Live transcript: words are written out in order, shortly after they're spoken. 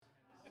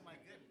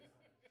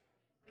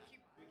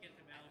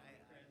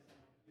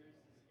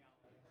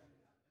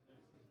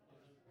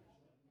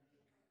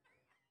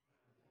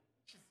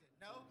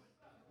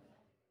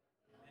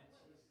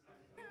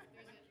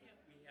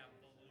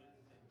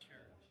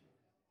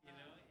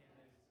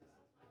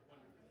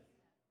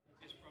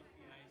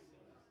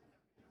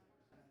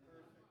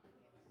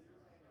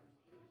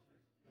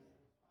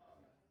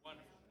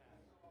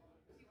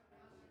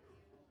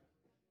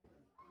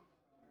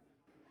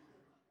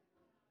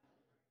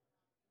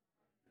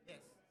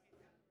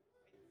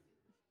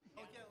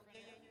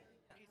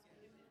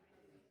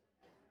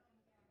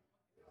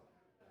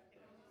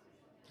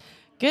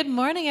Good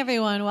morning,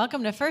 everyone.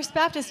 Welcome to First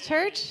Baptist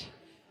Church.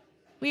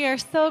 We are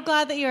so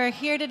glad that you are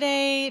here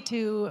today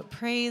to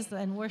praise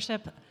and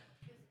worship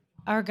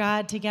our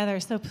God together.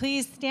 So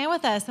please stand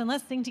with us and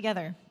let's sing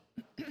together.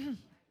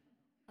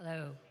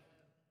 Hello.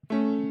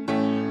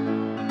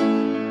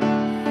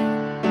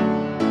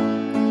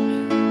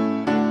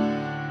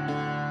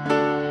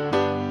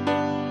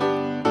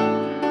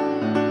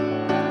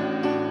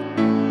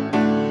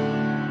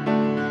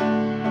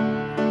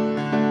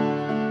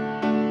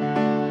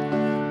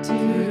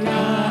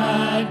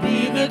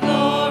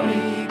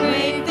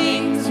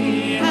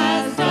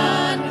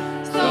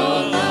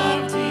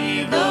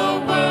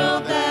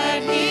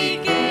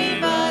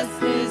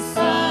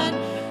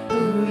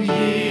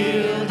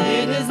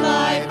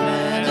 Life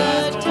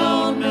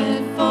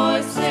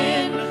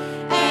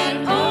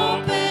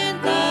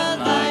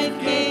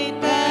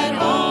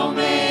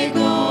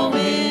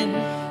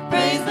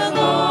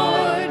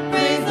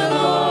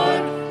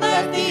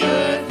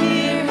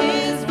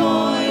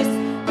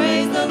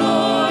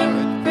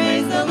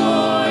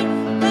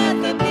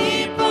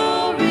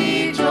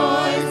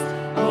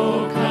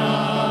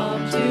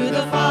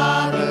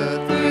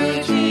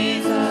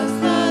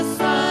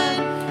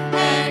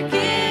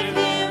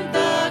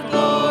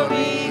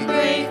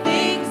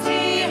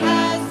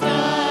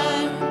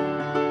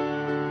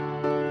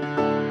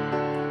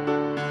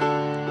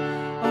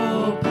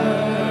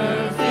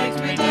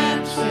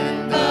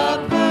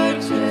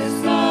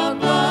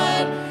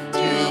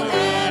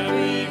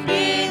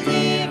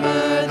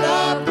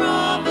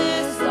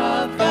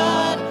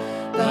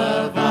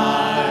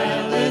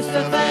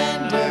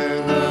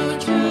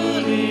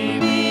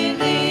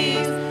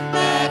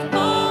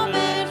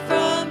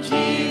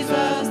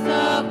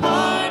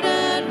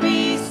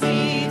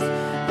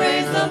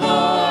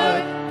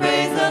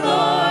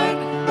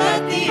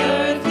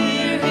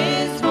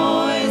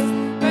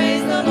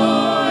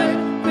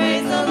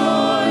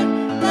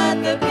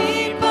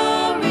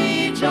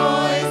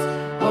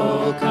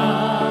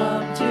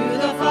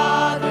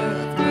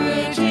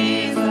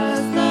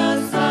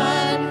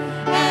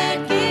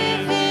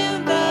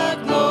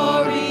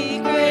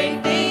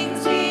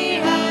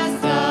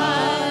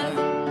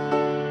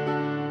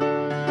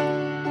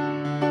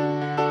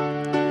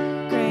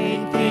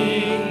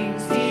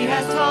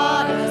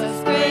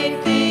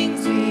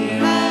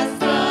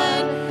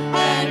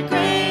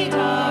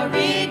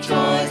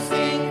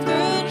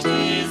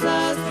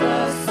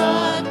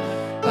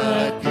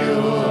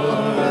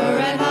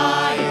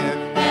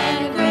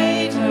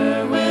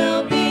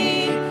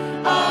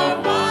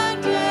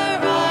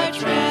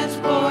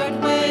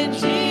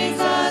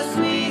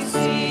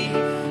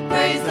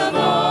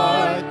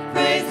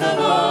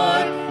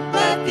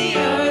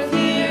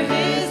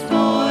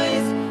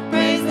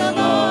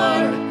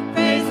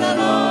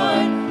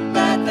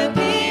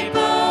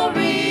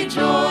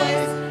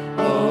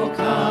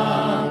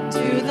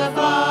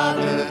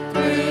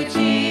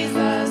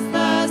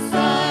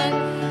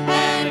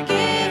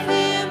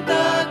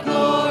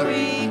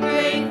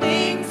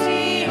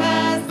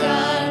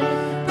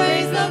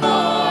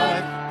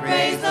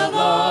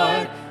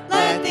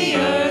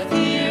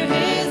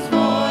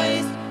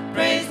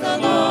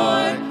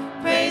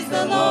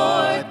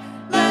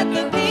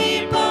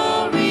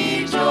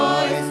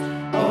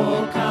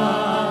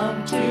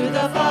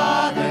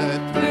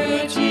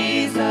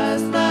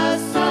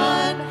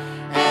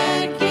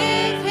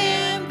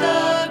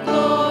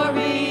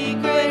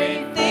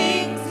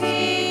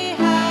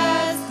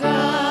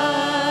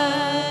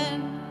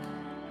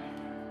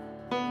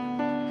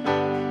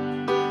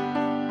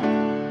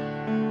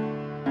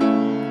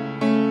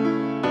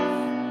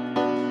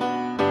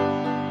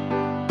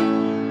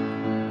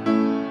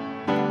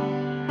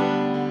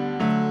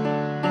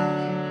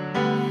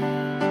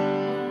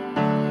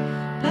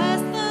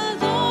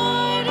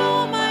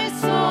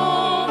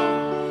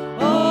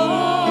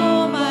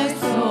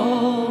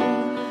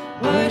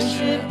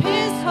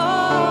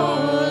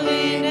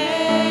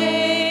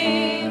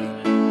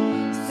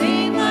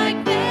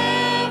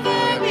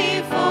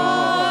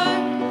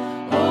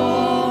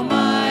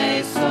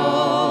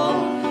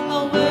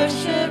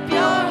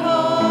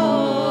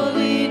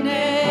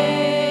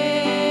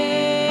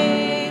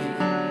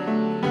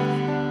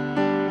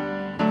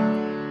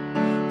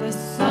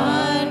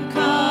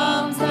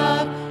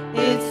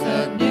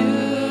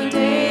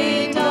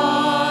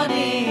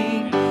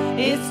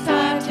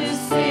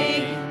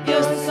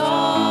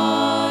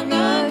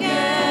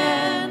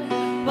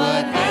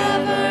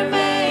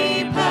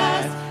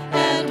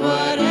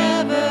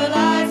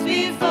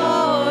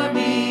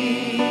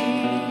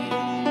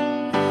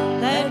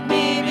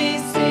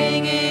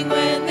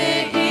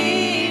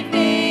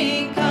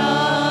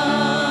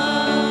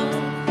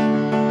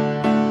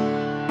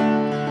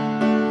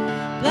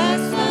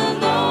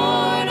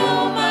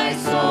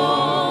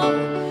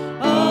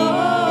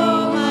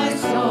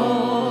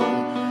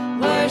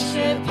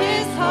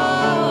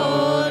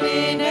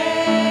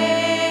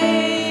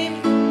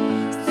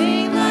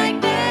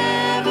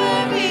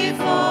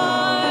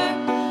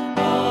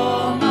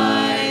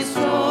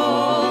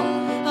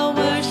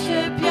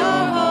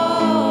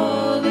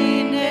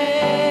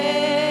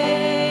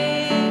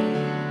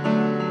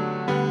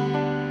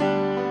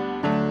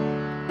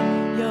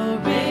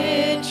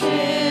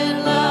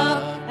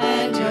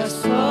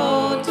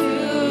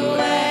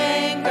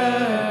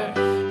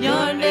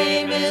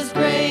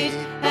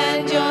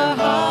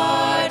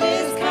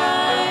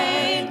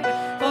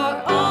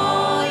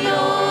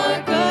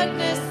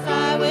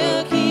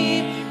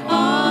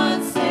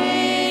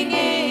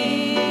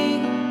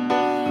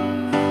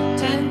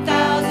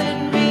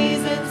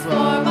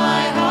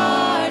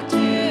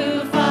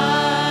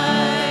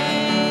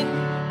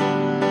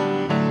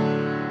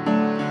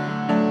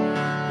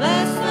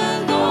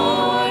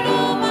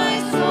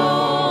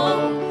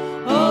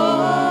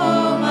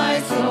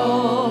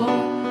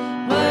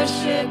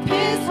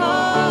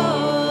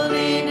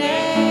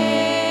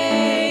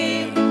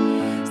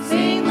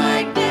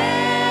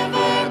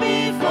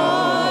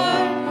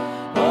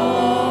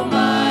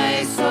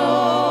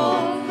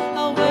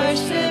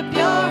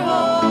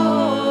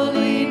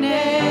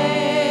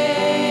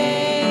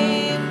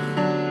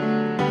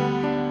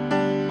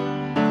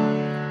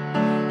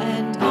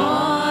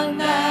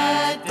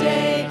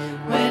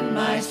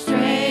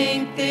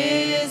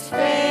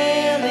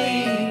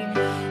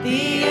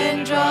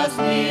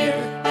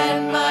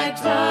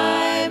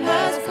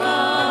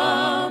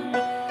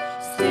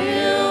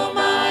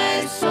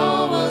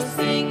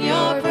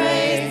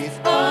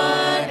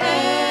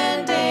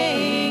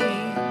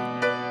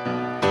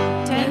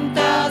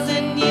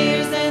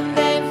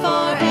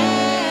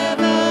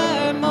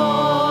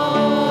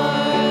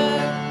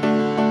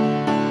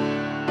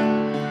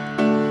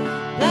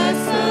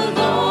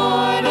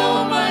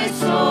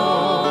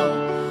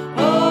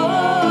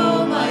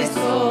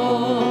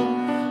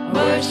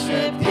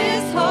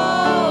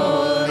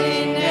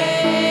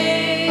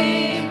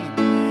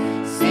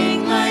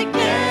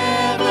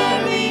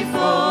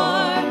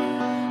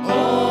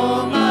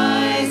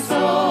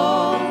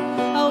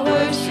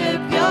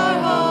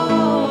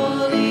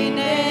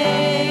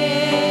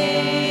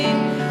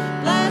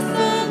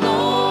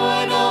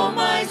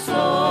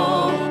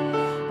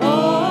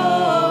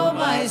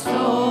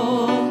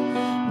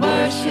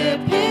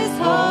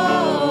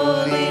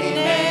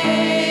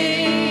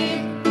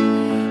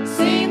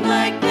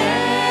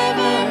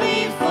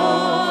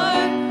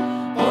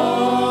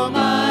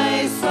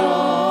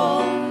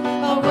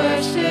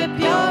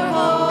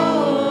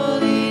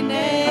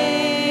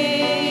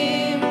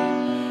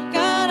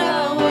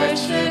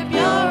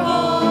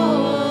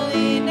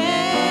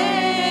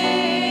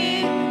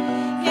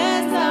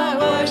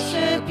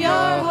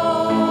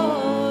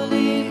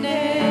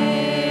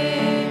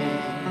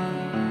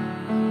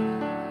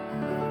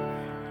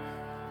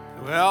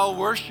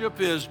worship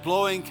is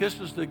blowing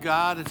kisses to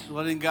God. It's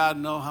letting God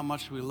know how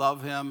much we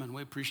love him and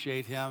we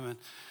appreciate him.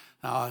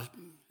 And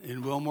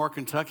in Wilmore,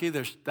 Kentucky,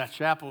 there's that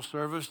chapel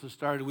service that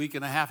started a week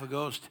and a half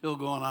ago is still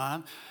going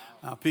on.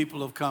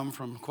 People have come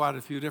from quite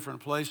a few different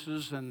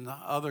places and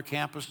other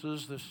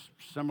campuses. This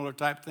similar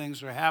type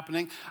things are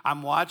happening.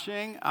 I'm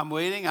watching, I'm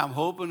waiting, I'm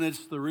hoping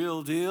it's the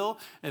real deal.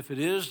 If it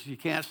is, you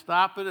can't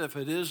stop it. If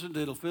it isn't,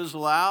 it'll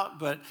fizzle out.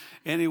 But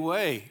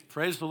anyway,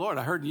 praise the Lord.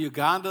 I heard in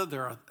Uganda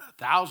there are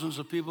thousands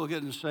of people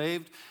getting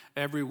saved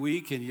every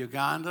week in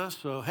Uganda.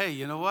 So, hey,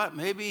 you know what?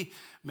 Maybe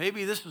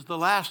this is the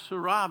last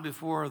hurrah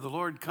before the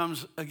Lord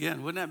comes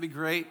again. Wouldn't that be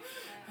great?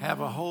 Have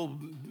a whole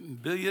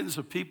billions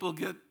of people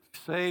get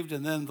saved,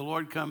 and then the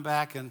Lord come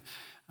back, and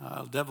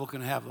the devil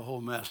can have the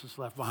whole mess that's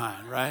left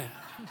behind, right?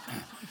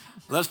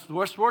 Let's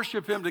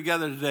worship him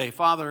together today.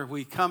 Father,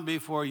 we come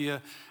before you,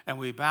 and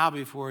we bow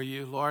before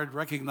you, Lord,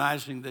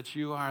 recognizing that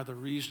you are the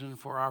reason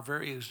for our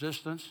very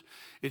existence.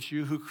 It's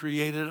you who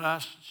created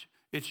us.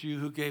 It's you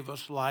who gave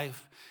us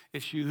life.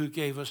 It's you who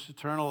gave us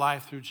eternal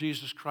life through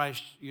Jesus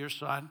Christ, your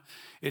Son.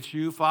 It's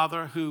you,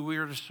 Father, who we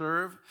are to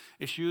serve.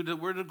 It's you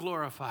that we're to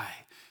glorify.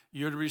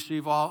 You're to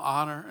receive all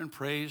honor and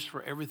praise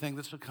for everything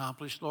that's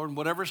accomplished, Lord. And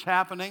whatever's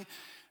happening,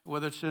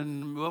 whether it's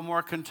in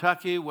Wilmore,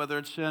 Kentucky, whether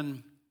it's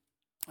in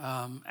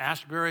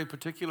Asbury,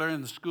 particularly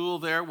in the school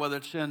there, whether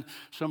it's in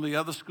some of the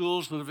other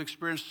schools that have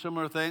experienced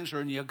similar things, or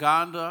in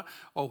Uganda,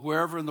 or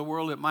wherever in the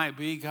world it might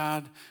be,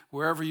 God,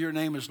 wherever your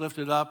name is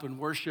lifted up and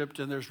worshiped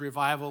and there's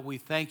revival, we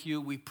thank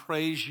you, we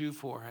praise you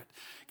for it.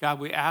 God,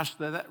 we ask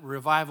that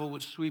revival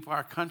would sweep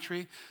our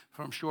country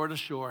from shore to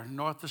shore,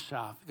 north to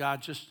south.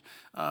 God, just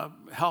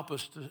help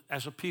us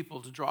as a people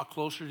to draw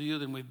closer to you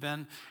than we've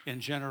been in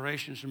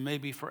generations and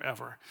maybe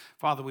forever.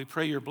 Father, we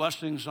pray your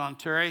blessings on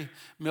Terry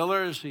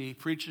Miller as he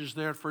preaches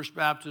there at First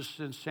Baptist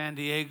in San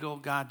Diego.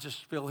 God,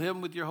 just fill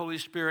him with your Holy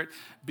Spirit.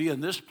 Be in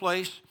this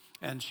place.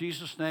 In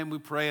Jesus' name we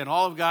pray. And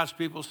all of God's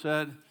people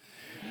said,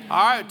 amen.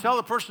 All right, tell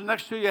the person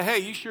next to you, hey,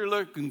 you sure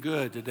looking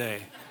good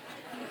today.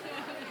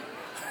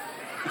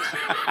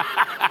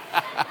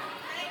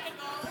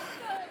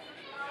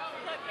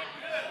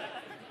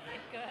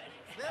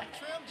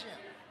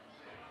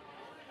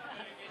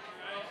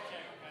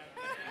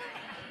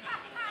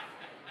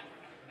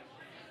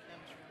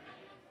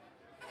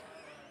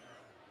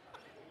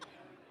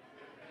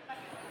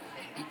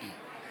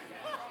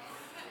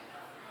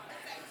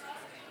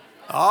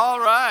 All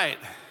right.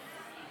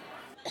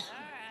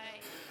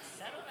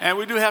 And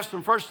we do have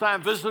some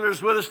first-time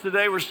visitors with us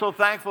today. We're so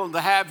thankful to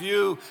have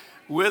you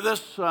with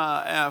us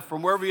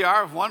from wherever you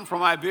are. One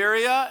from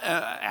Iberia,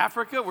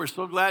 Africa. We're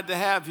so glad to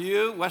have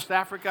you. West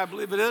Africa, I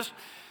believe it is.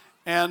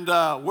 And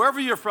wherever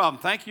you're from,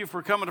 thank you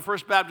for coming to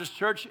First Baptist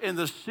Church. In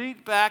the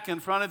seat back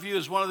in front of you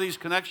is one of these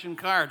connection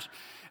cards.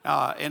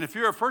 And if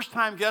you're a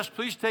first-time guest,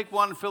 please take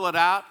one and fill it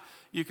out.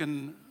 You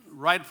can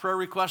write prayer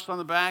requests on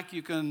the back.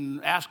 You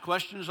can ask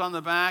questions on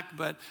the back,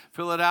 but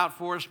fill it out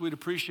for us. We'd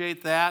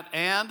appreciate that.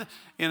 And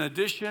in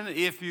addition,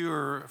 if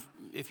you're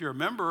a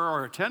member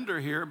or a tender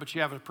here, but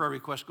you have a prayer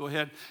request, go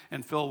ahead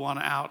and fill one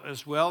out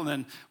as well. And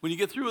then when you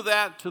get through with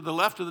that, to the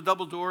left of the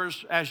double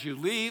doors as you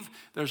leave,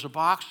 there's a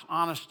box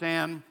on a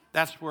stand.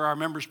 That's where our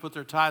members put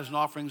their tithes and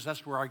offerings.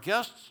 That's where our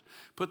guests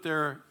put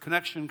their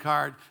connection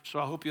card. So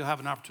I hope you'll have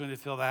an opportunity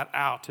to fill that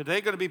out.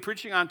 Today, going to be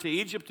preaching on to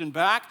Egypt and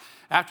back.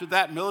 After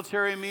that,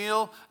 military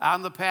meal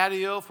on the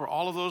patio for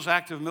all of those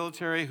active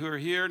military who are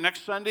here.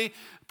 Next Sunday,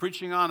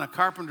 preaching on a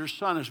carpenter's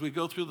son as we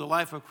go through the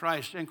life of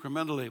Christ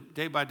incrementally,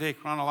 day by day,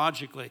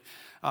 chronologically.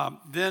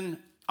 Then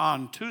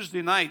on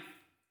Tuesday night,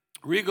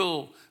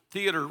 Regal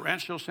Theater,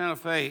 Rancho Santa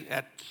Fe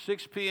at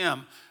 6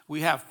 p.m.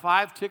 We have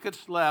 5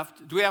 tickets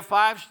left. Do we have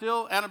 5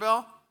 still,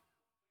 Annabelle?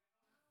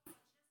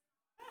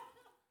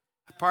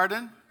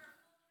 Pardon?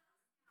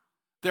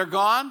 They're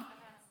gone?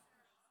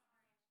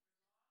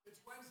 It's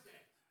Wednesday.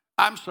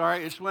 I'm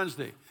sorry, it's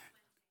Wednesday.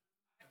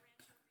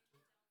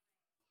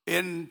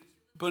 In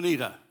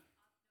Bonita.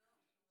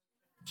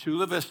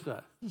 Chula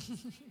Vista.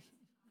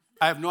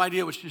 I have no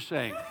idea what she's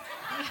saying.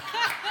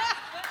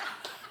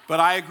 But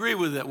I agree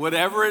with it.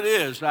 Whatever it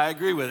is, I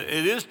agree with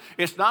it.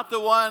 It's not the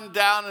one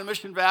down in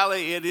Mission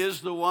Valley. It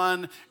is the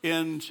one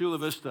in Chula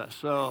Vista.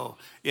 So,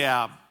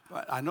 yeah,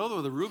 I know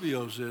where the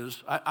Rubio's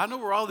is. I know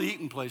where all the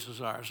eating places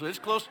are. So it's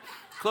close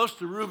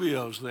to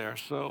Rubio's there.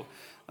 So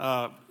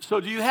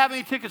do you have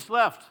any tickets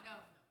left?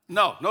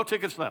 No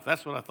tickets left.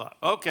 That's what I thought.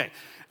 Okay.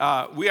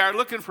 We are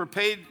looking for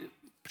paid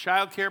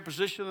child care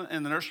position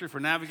in the nursery for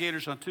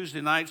navigators on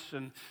Tuesday nights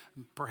and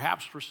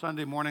perhaps for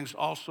Sunday mornings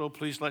also.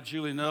 Please let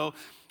Julie know.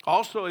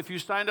 Also, if you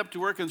signed up to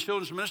work in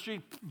children's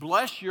ministry,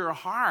 bless your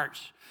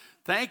hearts.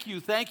 Thank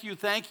you.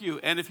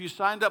 And if you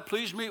signed up,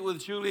 please meet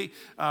with Julie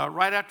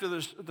right after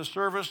the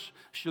service.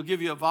 She'll give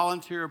you a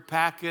volunteer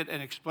packet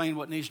and explain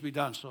what needs to be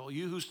done. So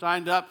you who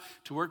signed up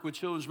to work with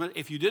children's ministry,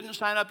 if you didn't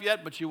sign up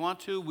yet but you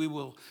want to, we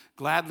will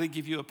gladly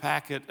give you a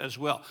packet as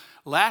well.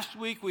 Last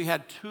week we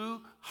had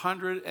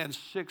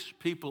 206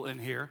 people in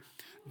here.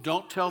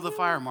 Don't tell the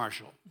fire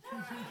marshal.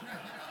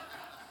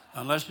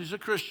 Unless he's a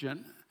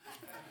Christian.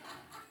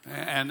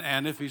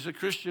 And if he's a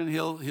Christian,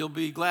 he'll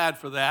be glad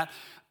for that.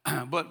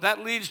 But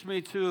that leads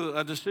me to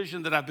a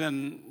decision that I've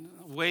been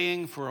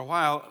weighing for a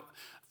while.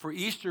 For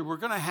Easter, we're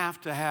going to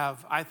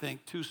have, I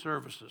think, 2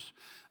 services.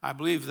 I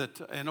believe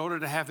that in order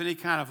to have any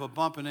kind of a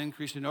bump and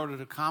increase, in order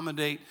to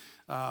accommodate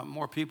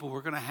more people,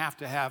 we're going to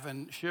have,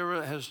 and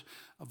Shira has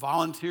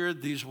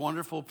volunteered these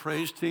wonderful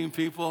praise team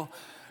people.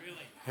 Really?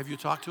 Have you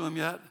talked to him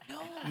yet?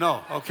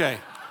 No, okay.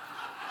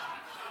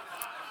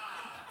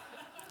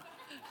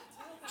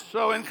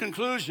 So in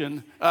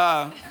conclusion,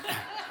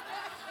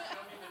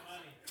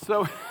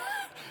 so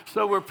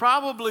we're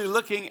probably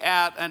looking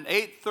at an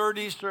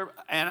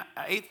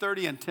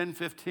 8:30 and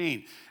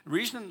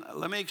 10:15.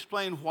 Let me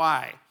explain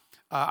why.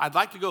 I'd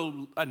like to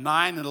go at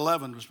 9 and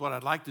 11 is what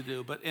I'd like to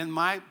do. But in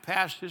my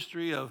past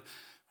history of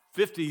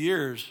 50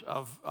 years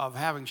of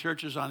having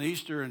churches on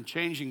Easter and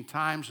changing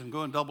times and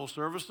going double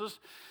services,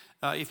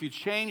 if you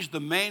change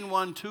the main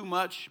one too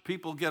much,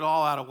 people get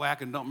all out of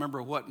whack and don't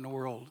remember what in the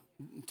world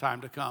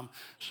time to come.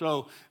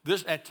 So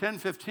this at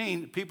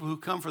 10:15, people who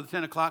come for the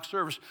 10 o'clock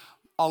service,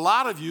 a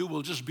lot of you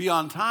will just be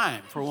on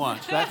time for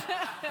once.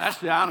 That's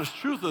the honest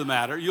truth of the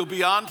matter. You'll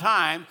be on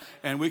time,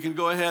 and we can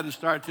go ahead and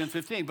start at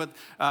 10:15. But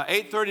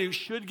 8:30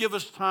 should give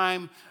us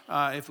time,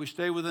 if we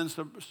stay within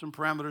some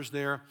parameters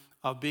there,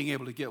 of being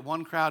able to get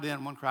one crowd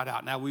in, one crowd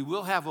out. Now, we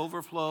will have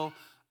overflow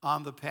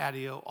on the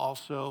patio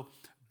also,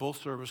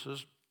 both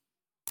services.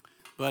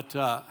 But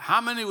how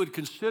many would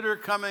consider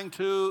coming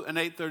to an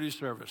 8:30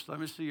 service?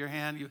 Let me see your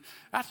hand.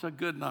 That's a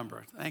good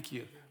number. Thank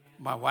you.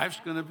 My wife's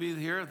going to be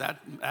here.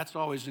 That's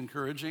always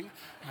encouraging.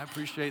 I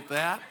appreciate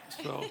that.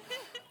 So,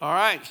 all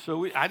right.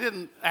 So I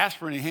didn't ask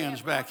for any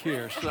hands back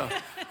here. So,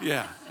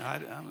 yeah.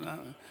 I'm not.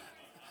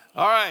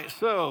 All right.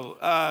 So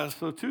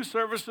 2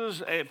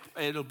 services.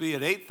 It'll be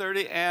at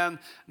 8:30 and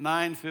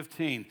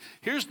 9:15.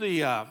 Here's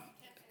the.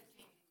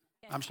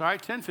 I'm sorry,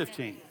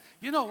 10:15.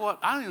 You know what?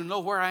 I don't even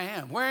know where I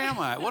am. Where am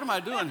I? What am I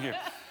doing here?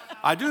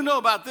 I do know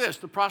about this,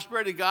 the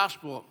prosperity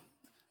gospel.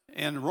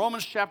 In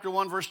Romans chapter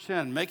 1, verse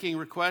 10, making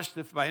request,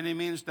 if by any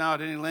means now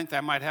at any length I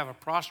might have a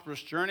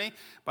prosperous journey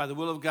by the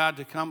will of God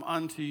to come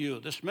unto you.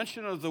 This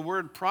mention of the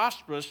word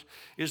prosperous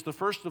is the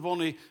first of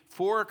only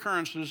 4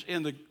 occurrences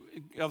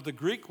of the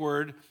Greek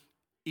word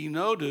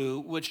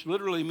enodu, which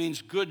literally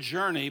means good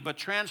journey, but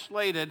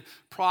translated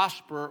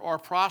prosper or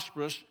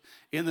prosperous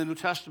in the New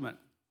Testament.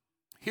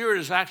 Here it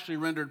is actually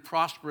rendered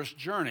prosperous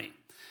journey.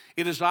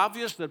 It is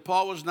obvious that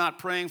Paul was not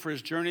praying for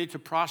his journey to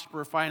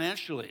prosper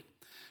financially.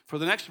 For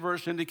the next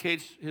verse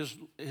indicates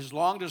his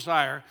long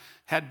desire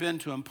had been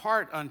to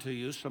impart unto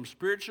you some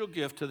spiritual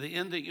gift to the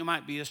end that you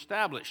might be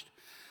established.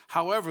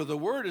 However, the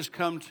word has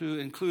come to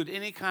include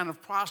any kind of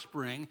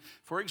prospering.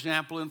 For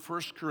example, in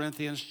 1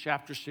 Corinthians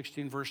chapter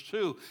 16, verse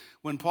 2,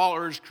 when Paul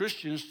urged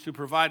Christians to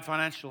provide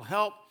financial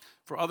help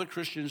for other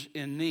Christians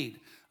in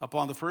need.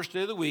 Upon the first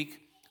day of the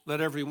week, let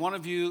every one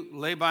of you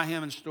lay by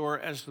him in store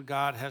as the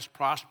God has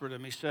prospered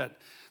him, he said.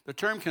 The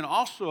term can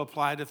also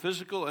apply to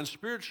physical and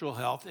spiritual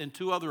health in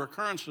 2 other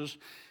occurrences.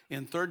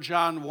 In 3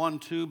 John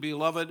 1:2,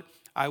 beloved,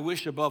 I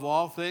wish above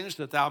all things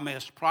that thou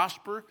mayest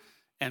prosper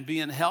and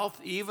be in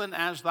health, even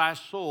as thy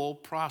soul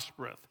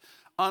prospereth.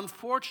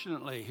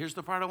 Unfortunately, here's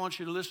the part I want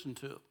you to listen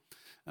to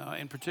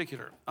in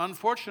particular.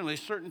 Unfortunately,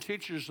 certain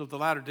teachers of the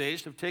latter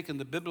days have taken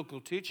the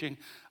biblical teaching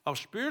of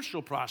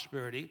spiritual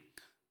prosperity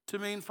to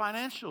mean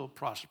financial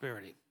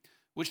prosperity,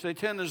 which they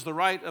tend is the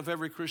right of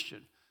every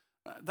Christian.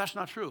 That's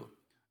not true.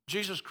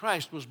 Jesus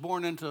Christ was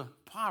born into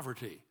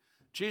poverty.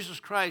 Jesus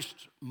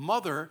Christ's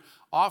mother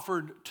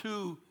offered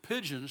 2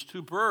 pigeons,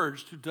 2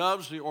 birds, 2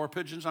 doves, or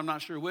pigeons, I'm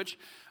not sure which,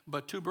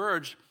 but 2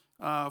 birds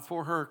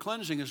for her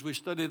cleansing, as we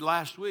studied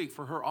last week,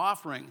 for her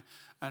offering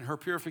and her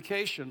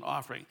purification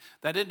offering.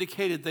 That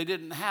indicated they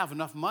didn't have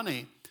enough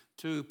money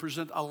to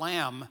present a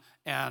lamb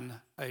and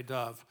a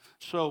dove.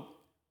 So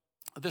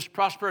this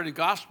prosperity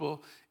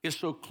gospel is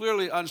so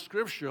clearly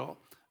unscriptural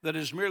that it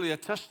is merely a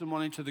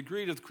testimony to the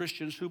greed of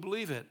Christians who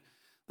believe it,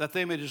 that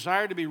they may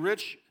desire to be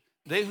rich.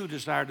 They who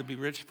desire to be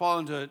rich fall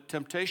into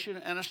temptation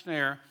and a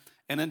snare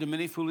and into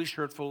many foolish,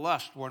 hurtful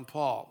lusts, warned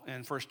Paul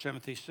in 1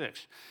 Timothy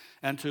 6.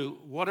 And to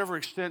whatever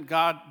extent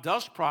God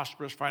does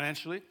prosper us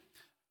financially,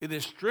 it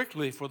is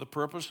strictly for the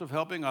purpose of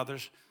helping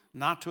others,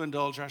 not to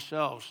indulge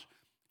ourselves.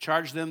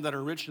 Charge them that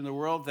are rich in the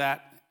world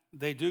that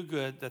they do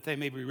good, that they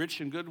may be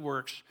rich in good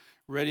works,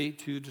 ready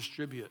to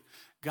distribute.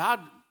 God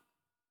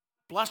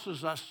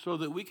blesses us so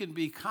that we can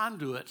be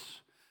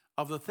conduits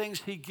of the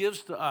things he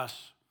gives to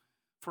us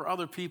for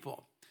other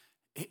people.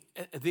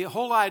 The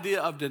whole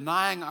idea of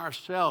denying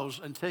ourselves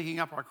and taking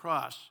up our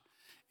cross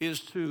is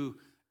to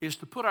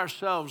put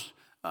ourselves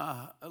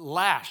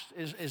last,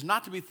 is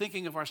not to be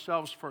thinking of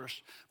ourselves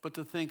first, but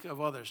to think of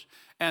others.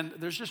 And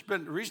there's just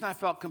been, the reason I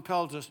felt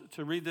compelled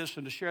to read this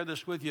and to share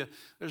this with you,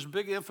 there's a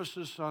big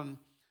emphasis on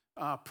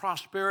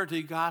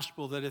prosperity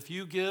gospel, that if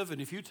you give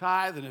and if you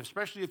tithe, and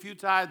especially if you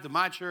tithe to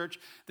my church,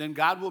 then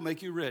God will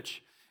make you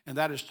rich. And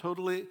that is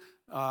totally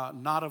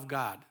not of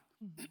God.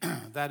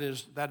 That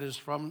is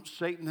from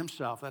Satan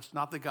himself. That's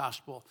not the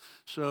gospel.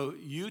 So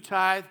you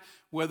tithe,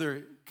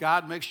 whether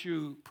God makes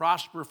you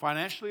prosper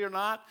financially or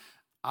not.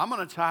 I'm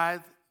going to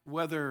tithe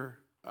whether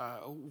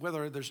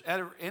whether there's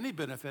any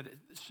benefit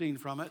seen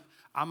from it,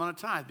 I'm going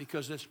to tithe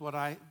because it's what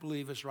I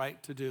believe is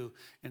right to do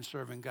in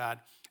serving God.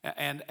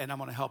 And I'm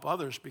going to help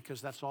others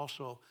because that's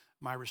also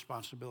my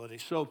responsibility.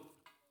 So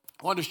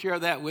I wanted to share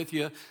that with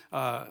you.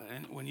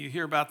 And when you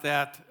hear about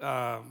that,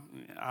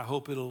 I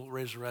hope it'll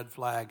raise a red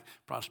flag,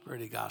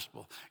 prosperity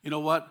gospel. You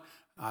know what?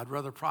 I'd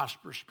rather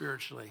prosper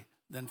spiritually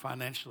than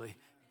financially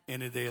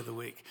any day of the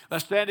week.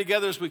 Let's stand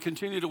together as we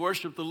continue to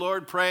worship the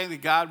Lord, praying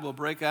that God will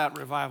break out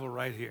revival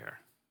right here.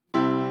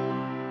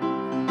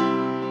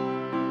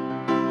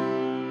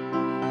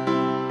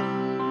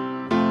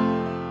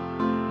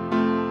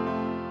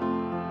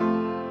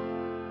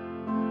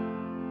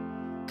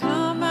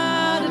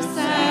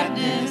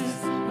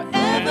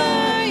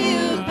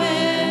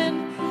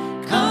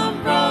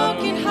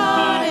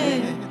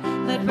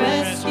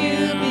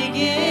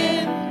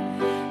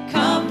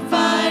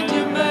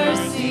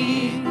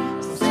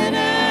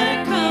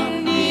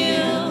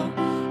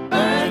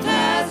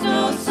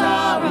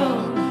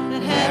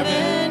 Heaven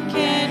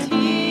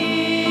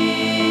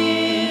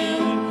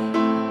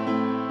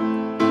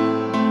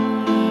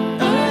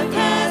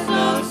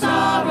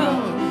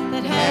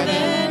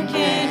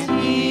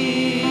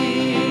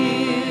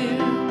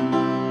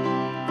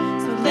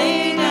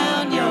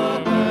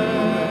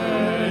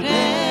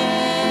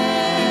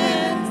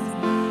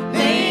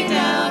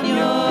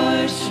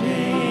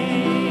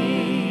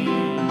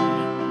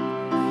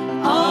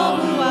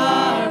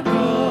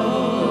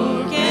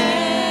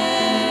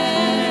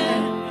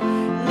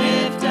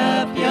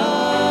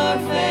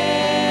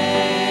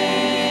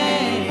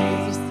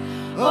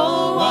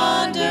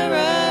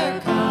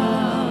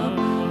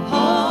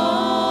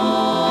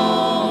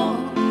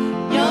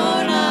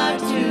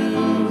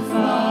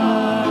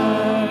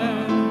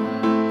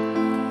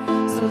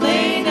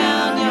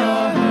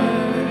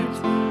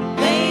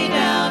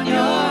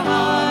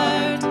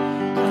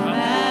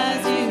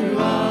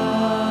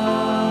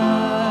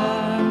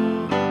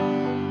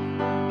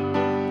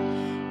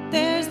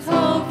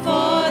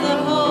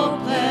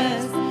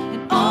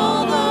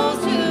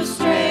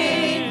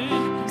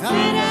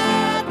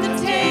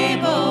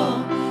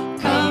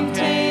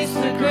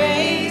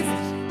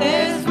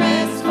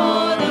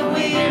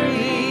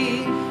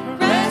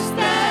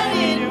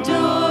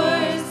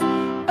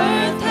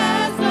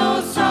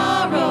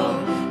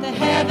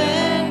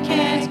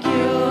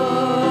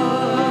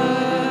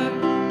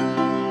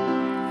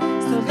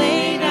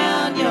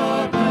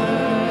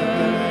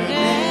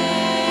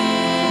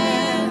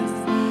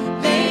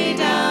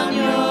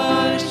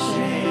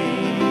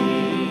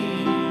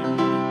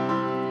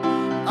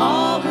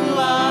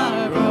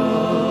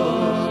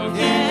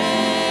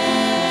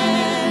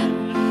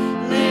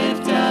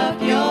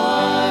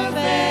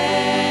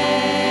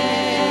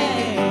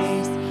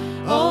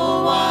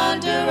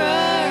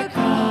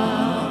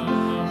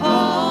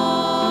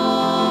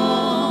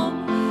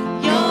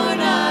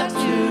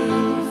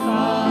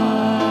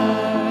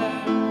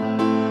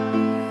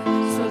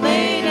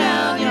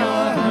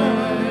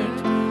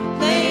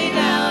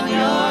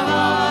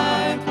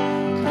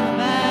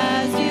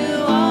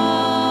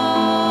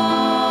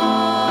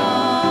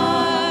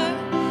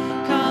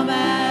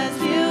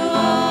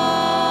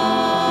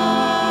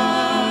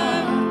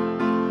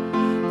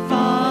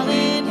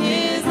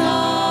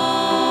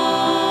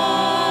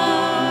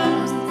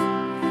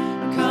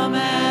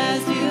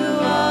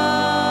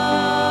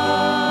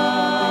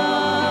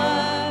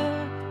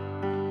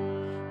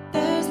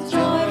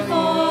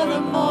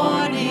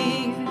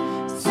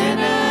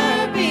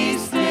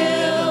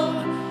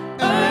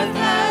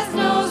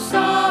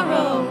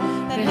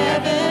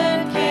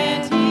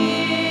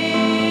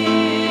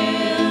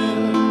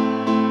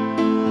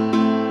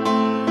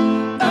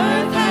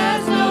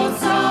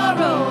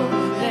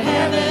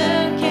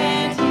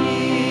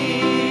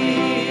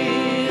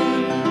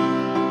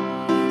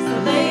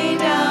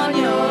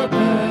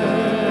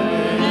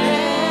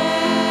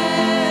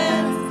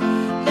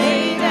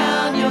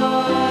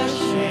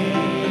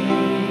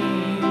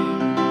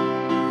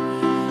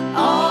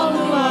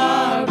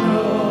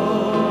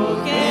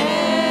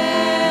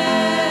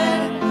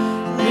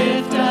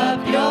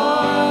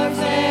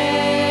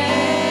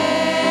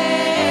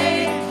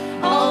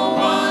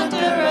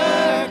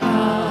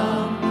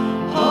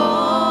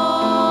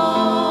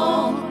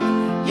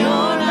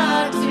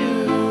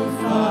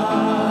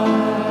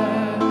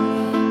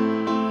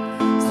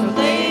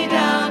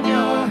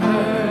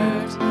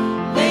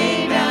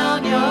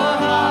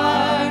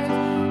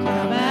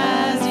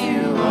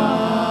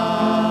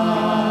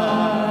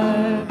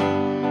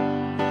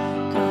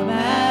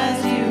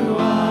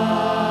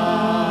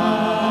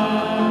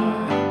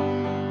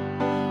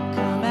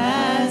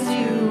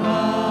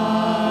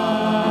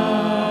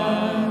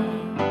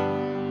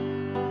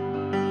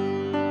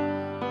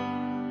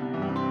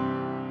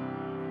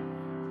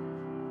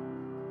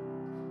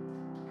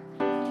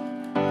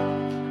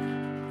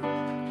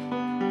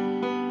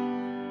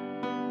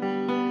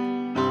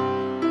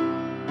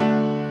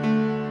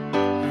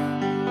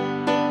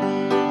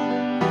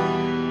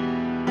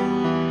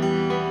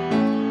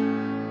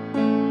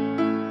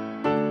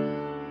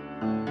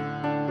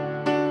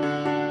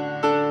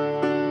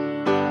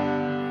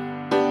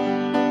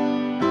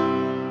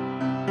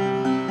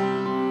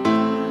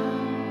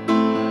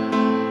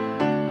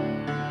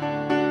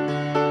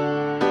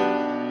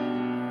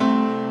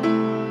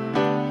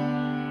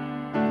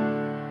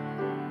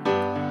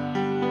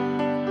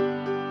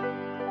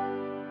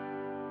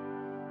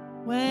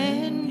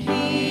When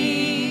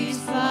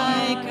peace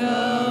like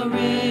a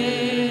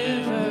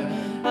river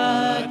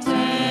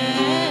attendeth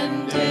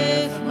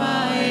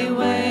my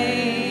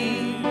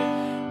way,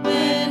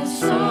 when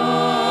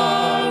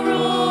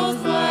sorrows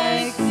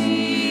like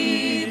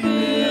sea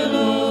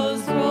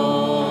billows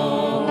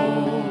roll,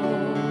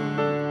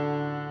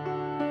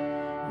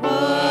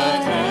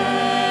 whatever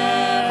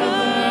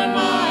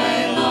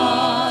my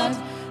lot,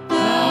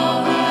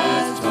 thou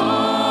hast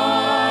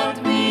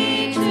taught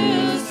me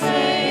to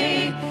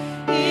say,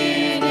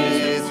 it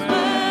is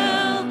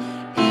well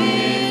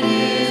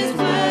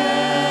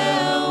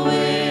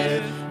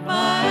with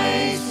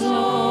my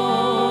soul.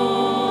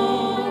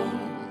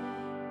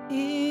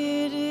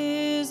 It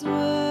is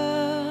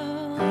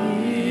well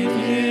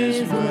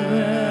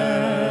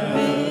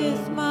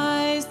with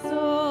my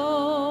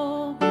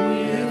soul.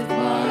 With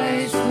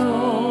my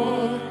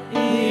soul.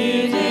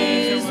 It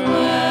is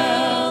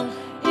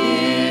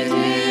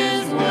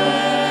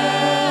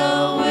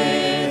well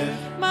with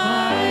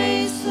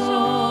my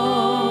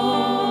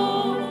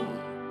soul.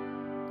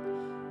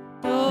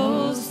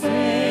 Though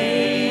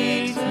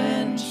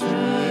Satan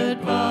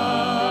should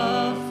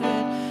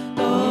buffet,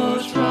 though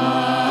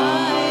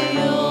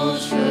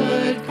trials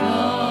should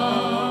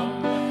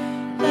come,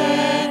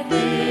 let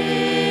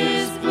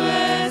this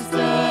blessed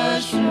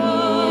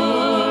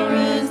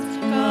assurance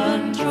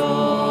control,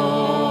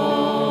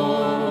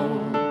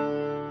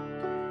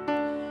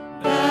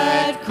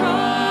 that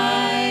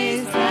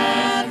Christ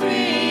hath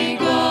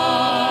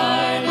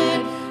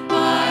regarded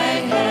my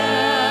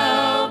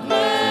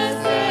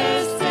helpless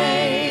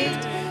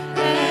estate,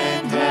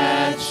 and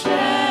hath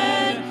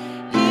shed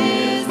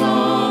his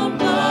own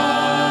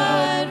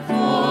blood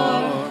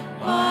for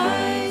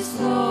my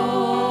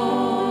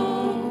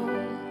soul.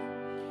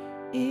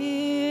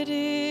 It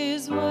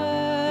is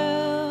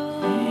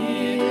well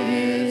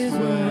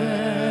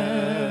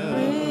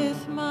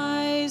with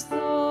my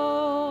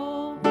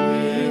soul.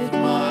 With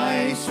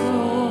my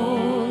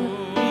soul.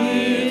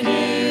 It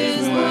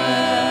is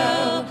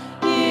well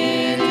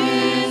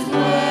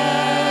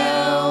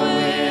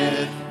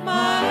with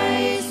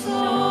my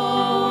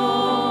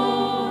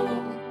soul.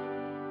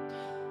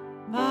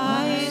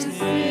 My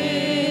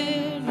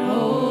sin,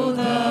 oh,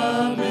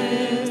 the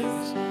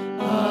bliss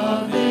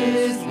of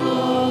this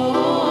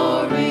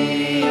glorious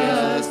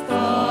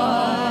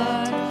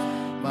thought.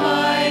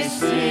 My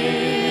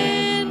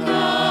sin,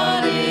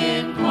 not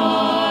in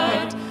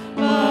part,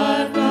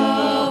 but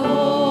the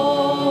whole,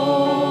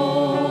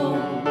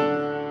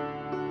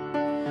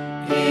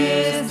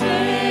 is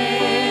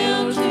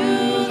nailed to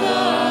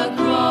the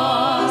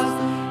cross,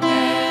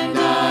 and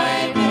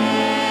I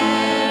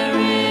bear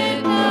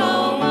it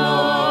no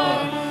more.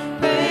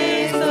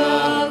 Praise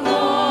the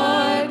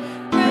Lord,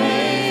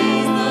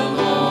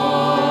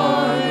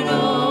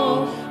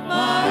 oh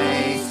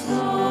my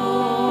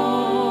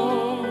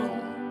soul.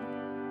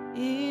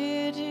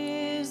 It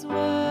is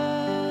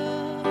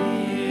well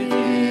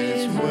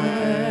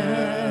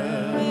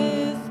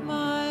with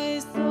my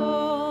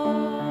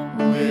soul.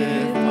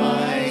 With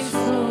my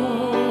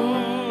soul.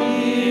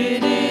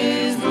 It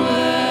is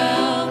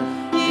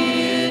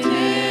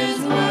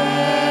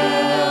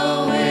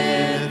well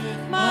with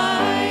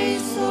my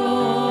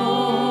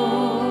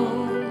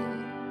soul.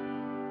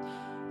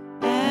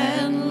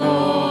 And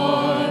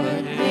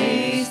Lord,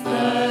 haste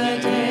the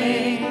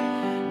day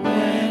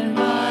when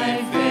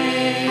my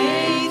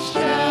faith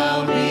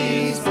shall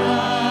be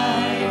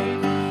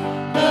sight.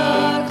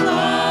 The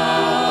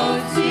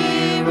clouds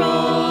ye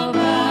roll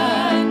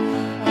back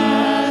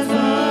as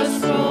a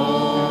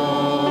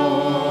scroll.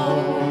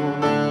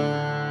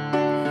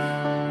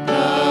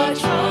 The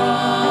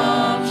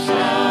trump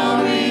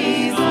shall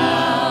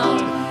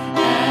resound,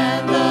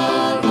 and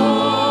the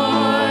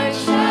Lord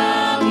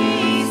shall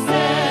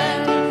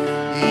descend.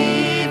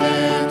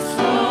 Even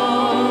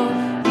so,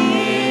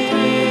 it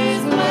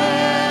is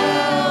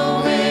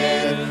well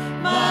with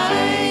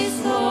my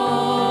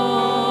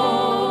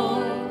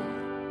soul.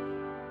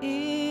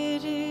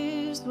 It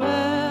is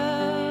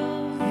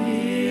well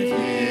with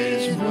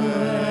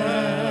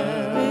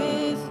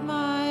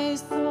my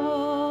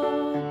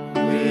soul.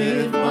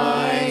 With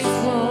my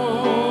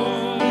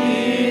soul.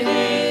 It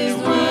is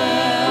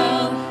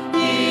well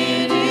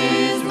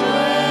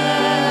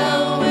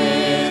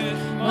with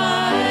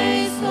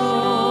my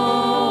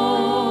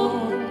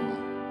soul.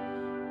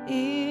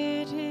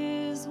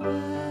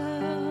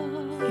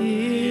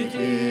 It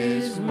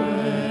is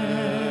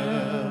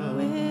well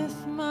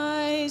with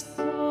my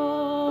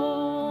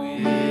soul.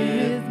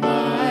 With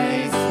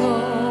my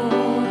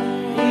soul.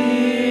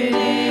 It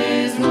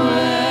is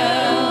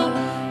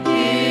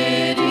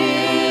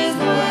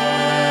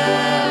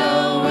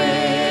well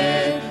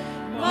with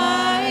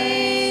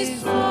my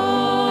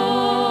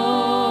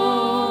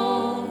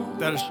soul.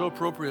 That is so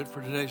appropriate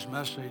for today's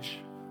message.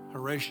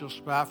 Horatio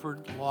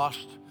Spafford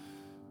lost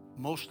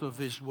most of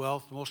his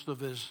wealth, most of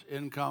his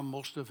income,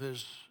 most of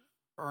his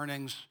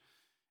earnings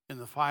in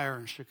the fire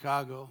in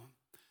Chicago,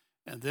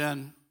 and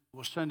then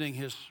was sending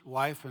his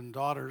wife and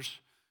daughters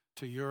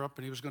to Europe,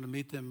 and he was going to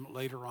meet them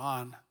later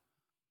on.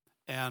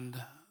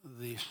 And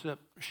the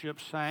ship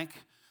sank.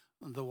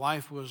 The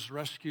wife was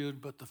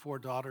rescued, but the 4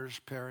 daughters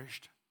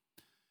perished.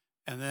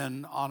 And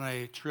then on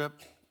a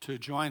trip to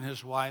join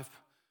his wife,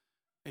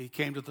 he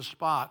came to the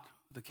spot,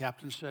 the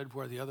captain said,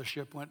 where the other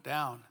ship went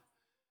down.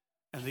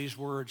 And these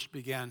words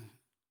began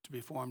to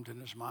be formed in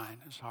his mind,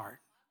 his heart.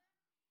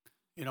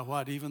 You know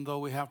what? Even though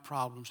we have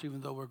problems,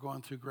 even though we're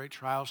going through great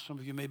trials, some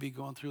of you may be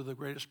going through the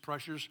greatest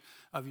pressures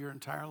of your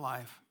entire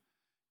life,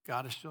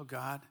 God is still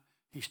God.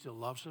 He still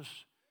loves us.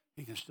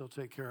 He can still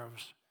take care of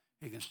us.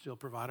 He can still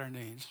provide our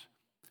needs.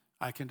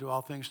 I can do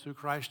all things through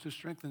Christ who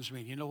strengthens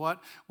me. You know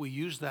what? We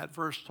use that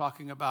verse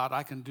talking about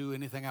I can do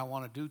anything I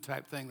want to do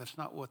type thing. That's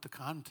not what the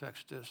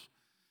context is.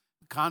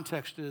 The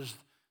context is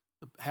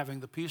having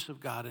the peace of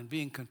God and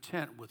being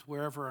content with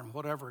wherever and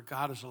whatever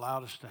God has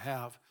allowed us to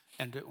have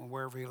and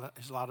wherever he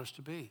has allowed us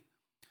to be.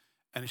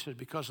 And he said,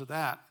 because of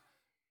that,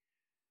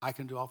 I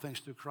can do all things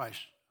through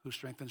Christ who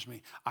strengthens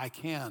me. I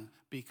can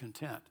be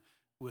content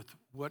with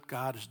what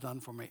God has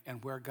done for me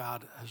and where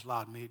God has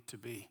allowed me to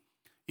be,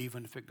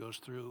 even if it goes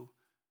through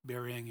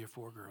burying your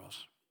 4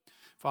 girls.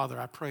 Father,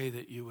 I pray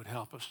that you would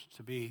help us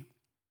to be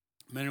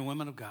men and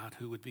women of God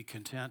who would be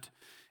content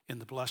in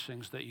the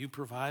blessings that you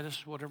provide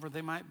us, whatever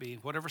they might be,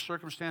 whatever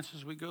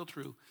circumstances we go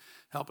through.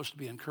 Help us to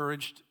be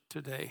encouraged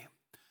today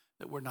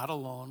that we're not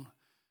alone.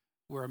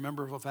 We're a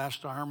member of a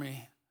vast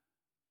army,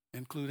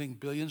 including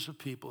billions of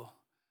people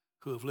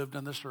who have lived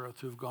on this earth,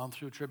 who have gone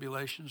through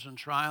tribulations and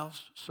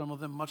trials, some of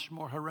them much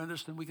more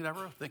horrendous than we could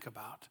ever think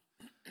about.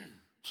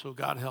 So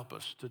God, help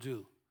us to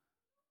do,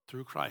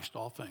 through Christ,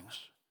 all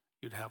things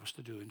you'd have us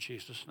to do in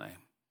Jesus' name.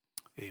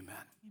 Amen.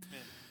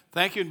 Amen.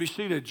 Thank you, and be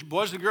seated.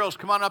 Boys and girls,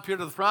 come on up here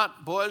to the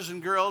front. Boys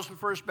and girls of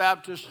First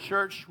Baptist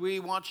Church,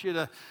 we want you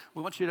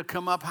to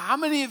come up. How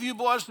many of you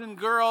boys and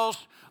girls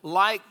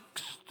like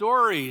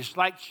stories,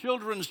 like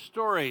children's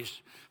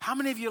stories? How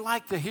many of you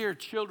like to hear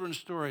children's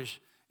stories?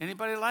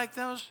 Anybody like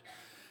those?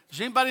 Does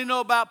anybody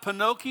know about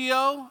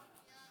Pinocchio?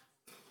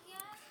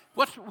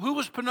 Who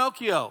was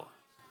Pinocchio?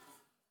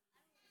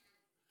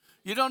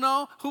 You don't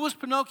know? Who was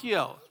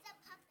Pinocchio?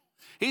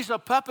 He's a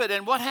puppet.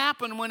 And what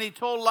happened when he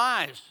told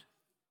lies?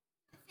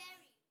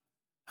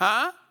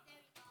 Huh?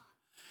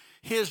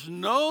 His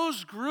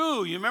nose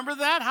grew. You remember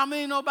that? How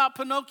many know about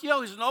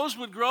Pinocchio? His nose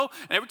would grow,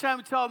 and every time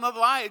he tell another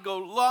lie, it'd go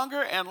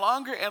longer and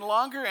longer and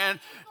longer. And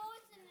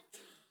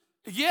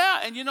yeah,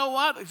 and you know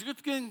what? It's a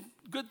good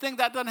thing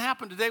that doesn't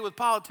happen today with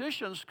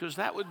politicians, because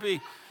that would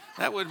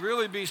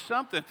really be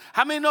something.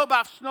 How many know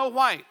about Snow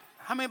White?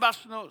 How many about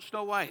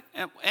Snow White?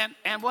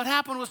 And what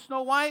happened with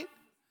Snow White?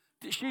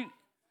 She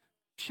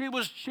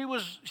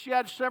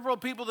had several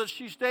people that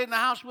she stayed in the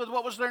house with.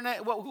 What was their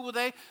name? Who were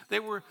they? They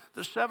were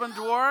the 7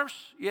 dwarfs.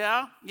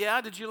 Yeah.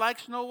 Did you like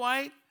Snow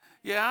White?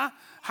 Yeah.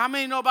 How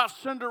many know about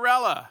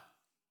Cinderella?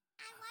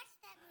 I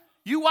watched that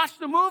movie. You watched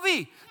the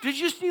movie. Did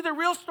you see the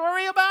real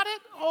story about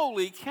it?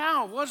 Holy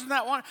cow, wasn't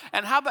that one?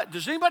 And how about,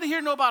 does anybody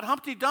here know about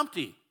Humpty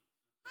Dumpty?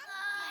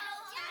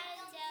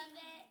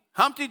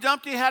 Humpty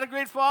Dumpty had a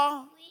great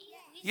fall?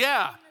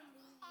 Yeah.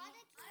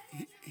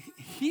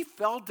 He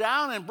fell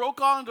down and broke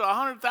all into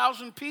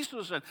 100,000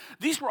 pieces. And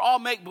these were all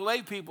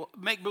make-believe people.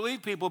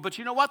 But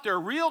you know what? They're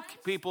real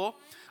people,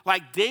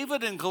 like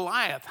David and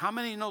Goliath. How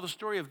many know the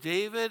story of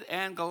David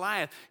and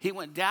Goliath? He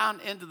went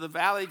down into the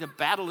valley to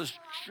battle this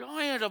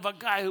giant of a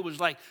guy who was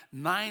like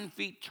 9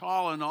 feet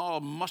tall and all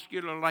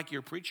muscular like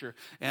your preacher.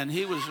 And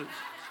he was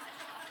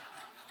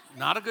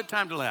not a good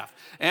time to laugh.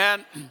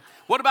 And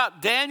what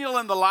about Daniel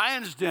and the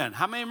lion's den?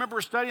 How many remember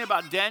studying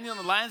about Daniel and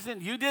the lion's den?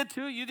 You did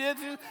too?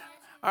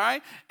 All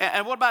right.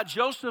 And what about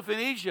Joseph in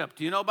Egypt?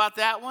 Do you know about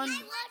that one?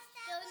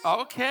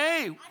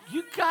 Okay.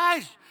 You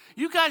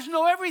guys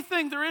know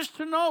everything there is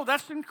to know.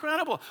 That's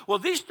incredible. Well,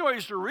 these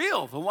stories are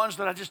real, the ones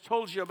that I just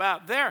told you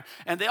about there.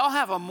 And they all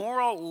have a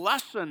moral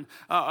lesson,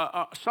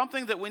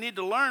 something that we need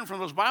to learn from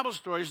those Bible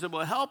stories that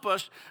will help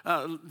us.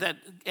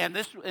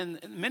 And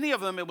many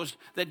of them, it was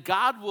that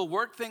God will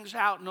work things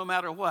out no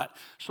matter what.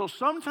 So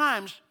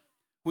sometimes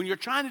when you're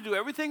trying to do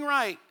everything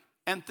right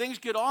and things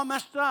get all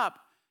messed up,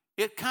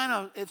 it's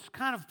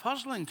kind of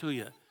puzzling to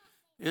you,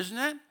 isn't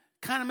it?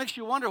 Kind of makes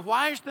you wonder,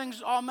 why is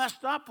things all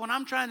messed up when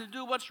I'm trying to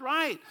do what's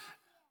right?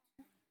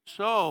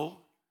 So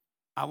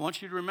I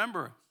want you to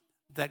remember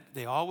that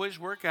they always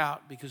work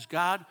out because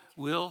God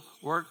will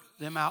work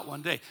them out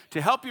one day.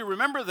 To help you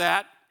remember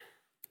that,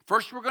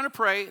 first we're going to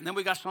pray, and then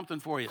we got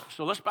something for you.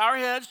 So let's bow our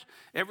heads,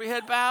 every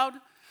head bowed.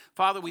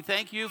 Father, we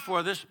thank you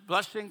for this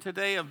blessing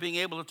today of being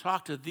able to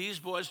talk to these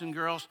boys and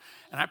girls.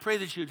 And I pray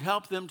that you'd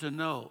help them to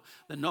know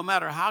that no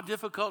matter how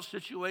difficult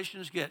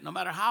situations get, no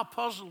matter how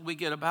puzzled we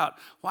get about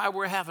why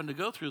we're having to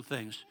go through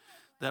things,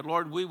 that,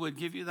 Lord, we would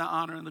give you the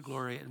honor and the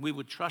glory, and we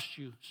would trust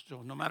you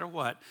still. No matter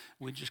what,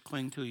 we just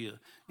cling to you.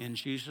 In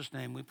Jesus'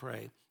 name we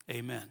pray.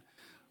 Amen.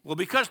 Well,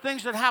 because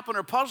things that happen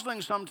are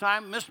puzzling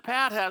sometimes, Miss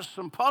Pat has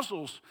some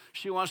puzzles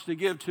she wants to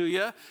give to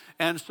you.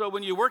 And so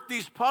when you work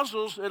these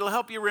puzzles, it'll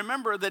help you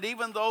remember that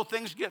even though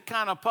things get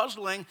kind of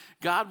puzzling,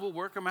 God will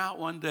work them out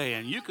one day,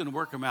 and you can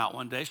work them out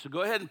one day. So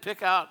go ahead and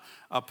pick out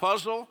a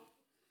puzzle.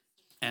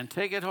 and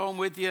take it home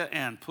with you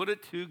and put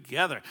it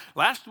together.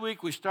 Last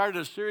week we started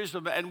a series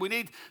of, and we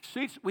need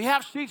seats. We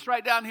have seats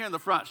right down here in the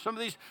front. Some of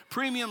these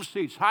premium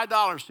seats, high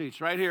dollar seats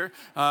right here.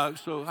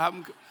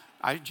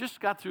 I just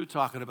got through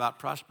talking about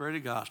prosperity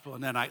gospel,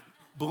 and then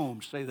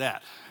boom, say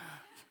that.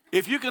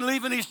 If you can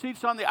leave any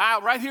seats on the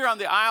aisle, right here on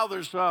the aisle,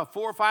 there's 4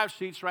 or 5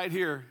 seats right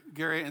here,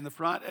 Gary, in the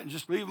front, and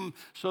just leave them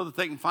so that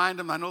they can find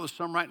them. I know there's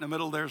some right in the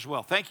middle there as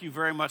well. Thank you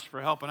very much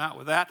for helping out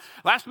with that.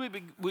 Last week,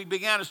 we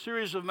began a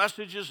series of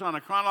messages on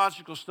a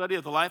chronological study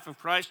of the life of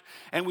Christ,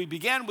 and we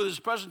began with his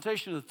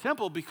presentation of the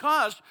temple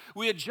because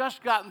we had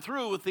just gotten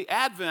through with the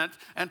Advent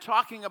and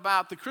talking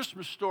about the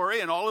Christmas story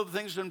and all of the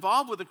things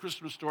involved with the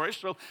Christmas story,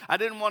 so I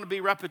didn't want to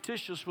be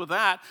repetitious with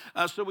that,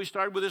 so we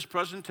started with his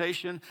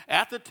presentation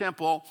at the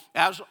temple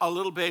as a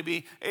little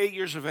baby, 8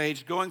 years of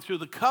age, going through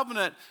the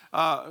covenant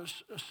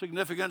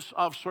significance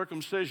of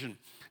circumcision.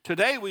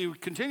 Today we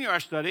continue our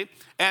study,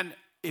 and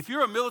if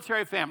you're a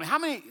military family, how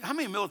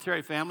many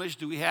military families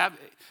do we have,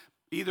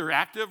 either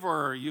active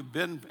or you've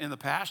been in the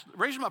past?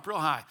 Raise them up real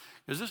high,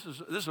 because this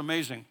is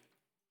amazing.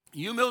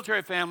 You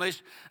military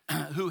families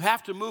who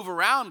have to move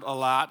around a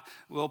lot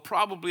will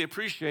probably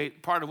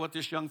appreciate part of what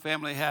this young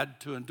family had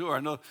to endure.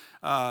 I know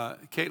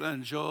Caitlin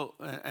and Joe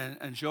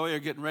and Joey are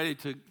getting ready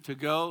to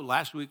go.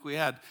 Last week we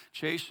had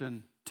Chase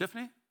and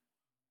Tiffany.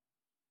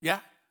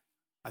 Yeah,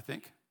 I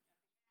think.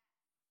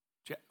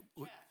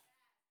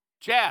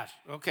 Chaz.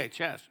 Okay,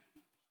 Chaz.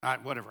 All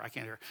right, whatever. I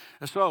can't hear.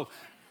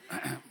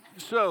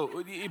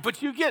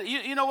 But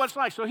you know what it's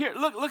like. So here,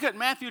 look at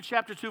Matthew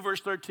chapter 2, verse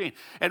 13.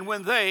 And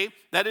when they,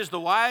 that is the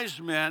wise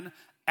men,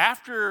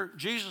 after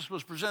Jesus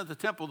was presented at the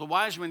temple, the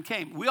wise men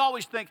came. We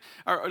always think,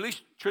 or at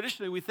least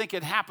traditionally, we think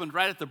it happened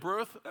right at the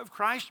birth of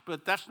Christ,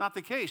 but that's not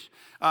the case.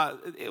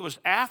 It was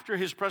after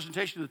his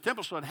presentation to the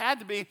temple, so it had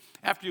to be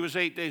after he was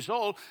 8 days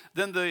old.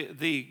 Then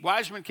the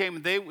wise men came,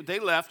 and they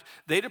left.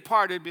 They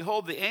departed.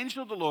 Behold, the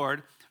angel of the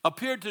Lord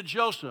appeared to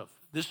Joseph.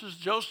 This is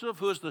Joseph,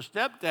 who is the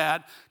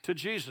stepdad to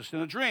Jesus, in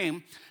a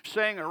dream,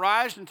 saying,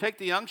 arise and take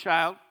the young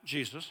child,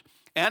 Jesus,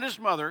 and his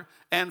mother,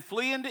 and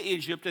flee into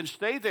Egypt, and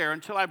stay there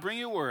until I bring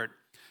you word.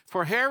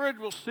 For Herod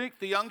will seek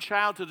the young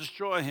child to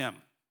destroy him.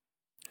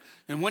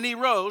 And when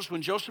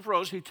Joseph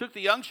rose, he took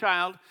the young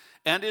child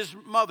and his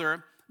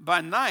mother by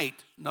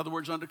night, in other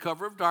words, under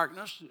cover of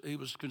darkness. He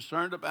was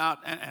concerned about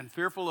and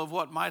fearful of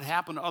what might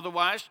happen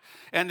otherwise.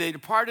 And they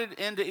departed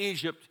into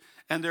Egypt,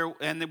 and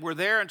they were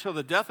there until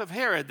the death of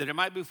Herod, that it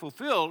might be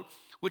fulfilled,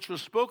 which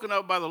was spoken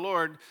of by the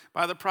Lord,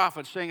 by the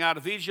prophet, saying, out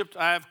of Egypt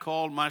I have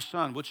called my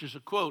son, which is a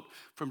quote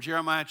from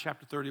Jeremiah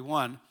chapter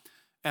 31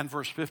 and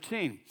verse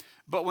 15.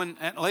 But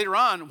later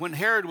on, when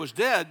Herod was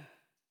dead,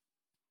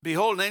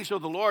 behold, an angel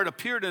of the Lord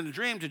appeared in a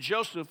dream to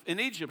Joseph in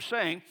Egypt,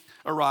 saying,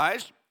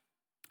 arise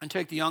and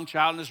take the young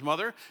child and his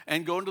mother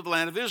and go into the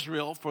land of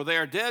Israel, for they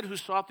are dead who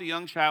sought the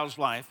young child's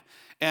life.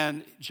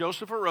 And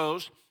Joseph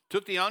arose,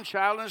 took the young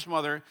child and his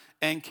mother,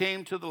 and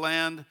came to the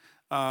land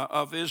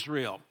of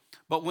Israel.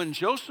 But when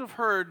Joseph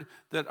heard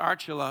that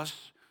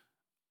Archelaus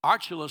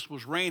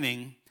was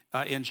reigning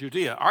in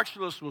Judea,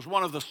 Archelaus was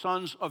one of the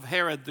sons of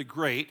Herod the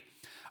Great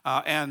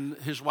and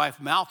his wife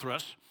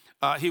Malthus.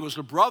 He was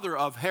a brother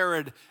of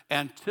Herod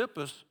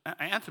Antipas,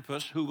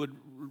 who would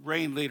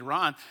reign later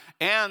on.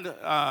 And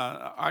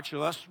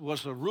Archelaus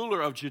was a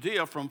ruler of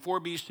Judea from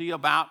 4 BC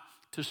about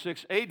to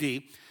 6 AD.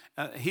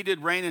 He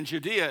did reign in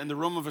Judea in the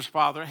room of his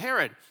father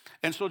Herod.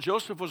 And so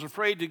Joseph was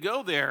afraid to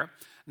go there.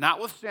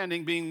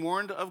 Notwithstanding being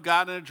warned of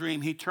God in a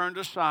dream, he turned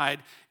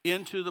aside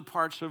into the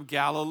parts of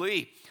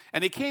Galilee.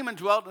 And he came and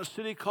dwelt in a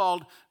city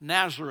called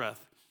Nazareth,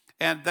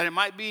 and that it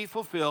might be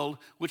fulfilled,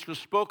 which was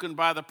spoken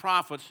by the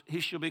prophets, he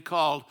shall be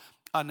called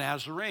a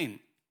Nazarene.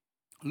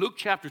 Luke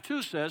chapter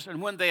 2 says,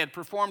 and when they had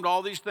performed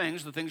all these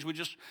things, the things we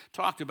just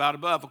talked about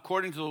above,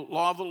 according to the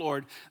law of the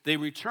Lord, they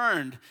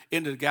returned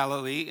into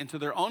Galilee, into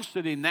their own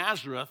city,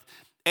 Nazareth,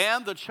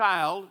 and the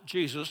child,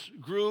 Jesus,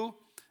 grew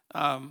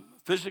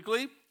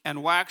physically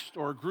and waxed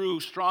or grew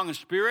strong in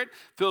spirit,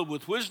 filled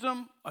with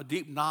wisdom, a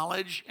deep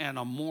knowledge, and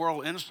a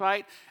moral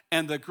insight.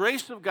 And the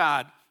grace of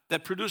God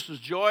that produces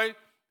joy,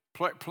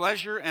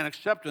 pleasure, and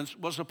acceptance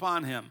was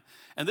upon him.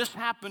 And this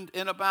happened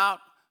in about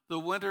the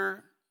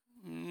winter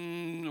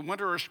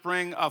or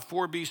spring of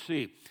 4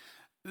 BC.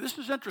 This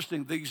is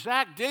interesting. The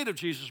exact date of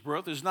Jesus'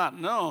 birth is not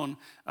known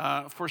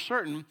for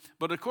certain,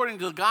 but according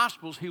to the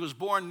Gospels, he was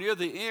born near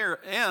the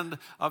end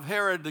of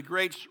Herod the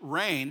Great's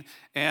reign,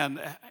 and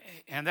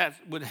that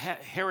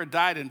Herod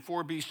died in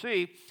 4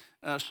 BC,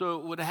 so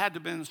it would have had to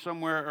have been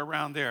somewhere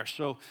around there.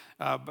 So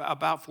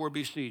about 4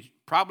 BC.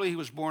 Probably he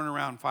was born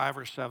around 5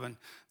 or 6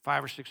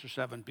 or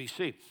 7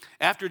 BC.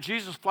 After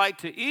Jesus' flight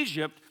to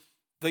Egypt,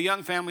 the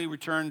young family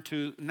returned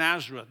to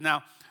Nazareth.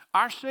 Now,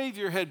 our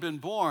Savior had been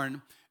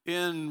born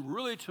in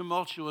really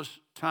tumultuous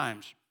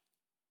times.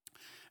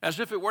 As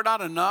if it were not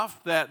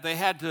enough that they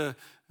had to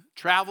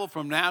travel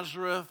from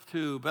Nazareth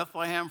to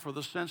Bethlehem for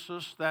the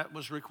census that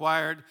was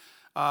required,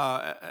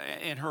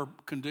 in her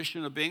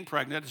condition of being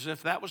pregnant, as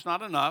if that was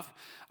not enough,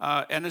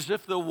 and as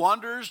if the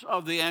wonders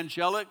of the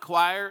angelic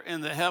choir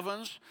in the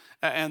heavens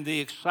and the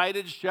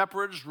excited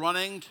shepherds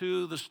running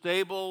to the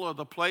stable or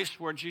the place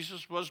where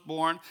Jesus was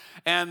born,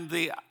 and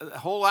the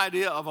whole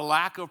idea of a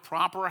lack of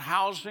proper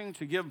housing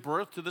to give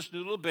birth to this new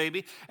little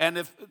baby, and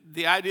if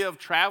the idea of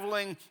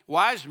traveling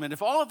wise men,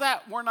 if all of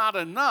that were not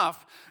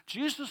enough,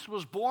 Jesus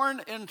was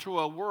born into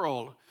a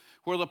world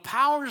where the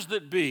powers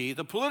that be,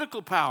 the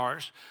political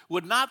powers,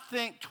 would not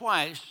think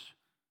twice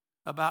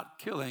about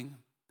killing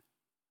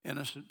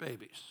innocent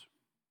babies.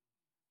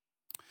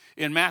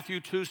 In Matthew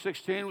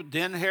 2:16,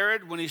 then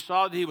Herod, when he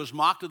saw that he was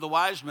mocked of the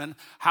wise men,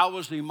 how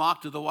was he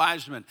mocked of the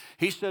wise men?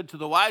 He said to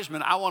the wise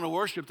men, I want to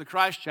worship the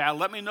Christ child.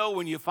 Let me know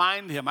when you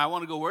find him. I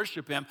want to go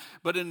worship him.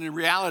 But in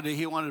reality,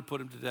 he wanted to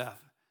put him to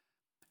death.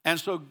 And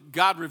so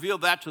God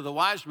revealed that to the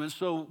wise men.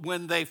 So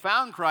when they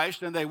found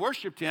Christ and they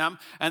worshiped him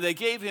and they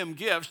gave him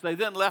gifts, they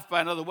then left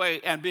by another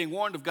way and being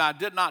warned of God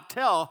did not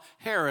tell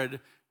Herod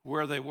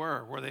where they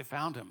were, where they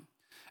found him.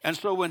 And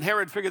so when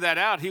Herod figured that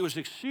out, he was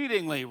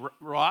exceedingly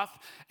wroth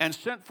and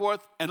sent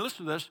forth, and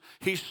listen to this,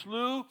 he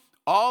slew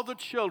all the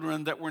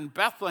children that were in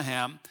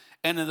Bethlehem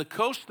and in the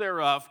coast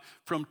thereof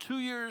from 2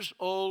 years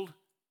old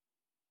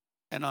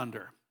and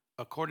under,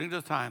 according to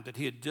the time that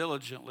he had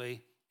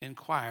diligently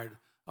inquired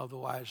of the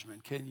wise men.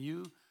 Can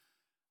you,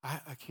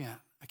 I can't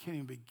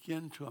even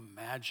begin to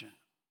imagine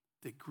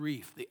the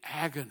grief, the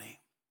agony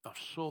of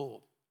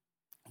soul.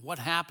 What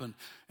happened?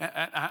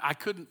 I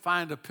couldn't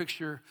find a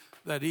picture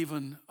that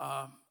even,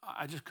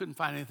 I just couldn't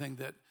find anything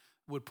that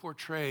would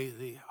portray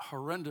the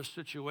horrendous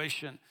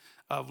situation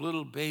of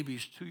little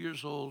babies 2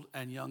 years old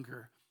and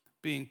younger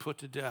being put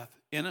to death.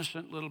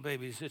 Innocent little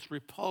babies. It's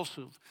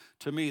repulsive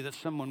to me that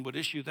someone would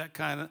issue that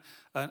kind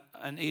of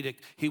an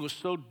edict. He was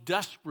so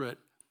desperate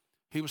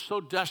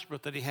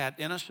that he had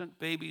innocent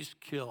babies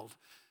killed.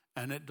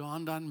 And it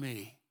dawned on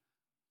me,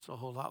 it's a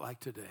whole lot like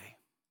today.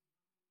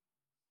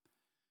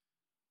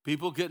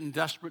 People get in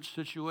desperate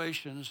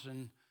situations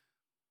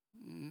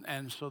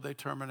and so they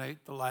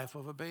terminate the life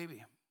of a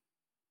baby.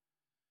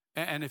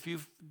 And if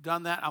you've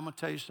done that, I'm going to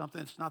tell you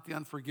something. It's not the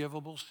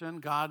unforgivable sin.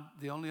 God,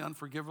 the only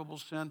unforgivable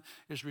sin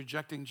is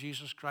rejecting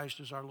Jesus Christ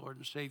as our Lord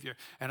and Savior.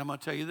 And I'm going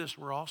to tell you this,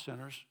 we're all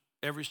sinners,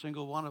 every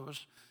single one of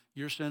us.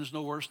 Your sin's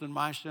no worse than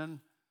my sin.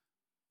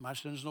 My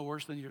sin is no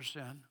worse than your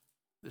sin.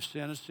 The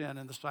sin is sin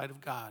in the sight of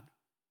God.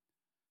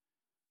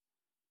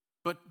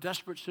 But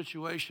desperate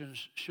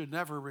situations should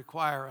never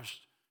require us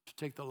to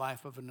take the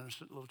life of an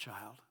innocent little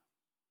child.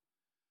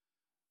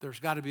 There's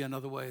got to be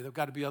another way. There have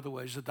got to be other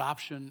ways.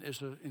 Adoption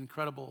is an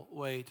incredible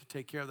way to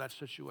take care of that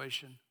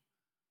situation.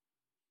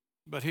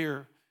 But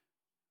here,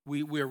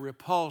 we're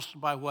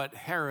repulsed by what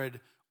Herod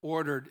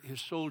ordered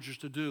his soldiers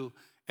to do.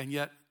 And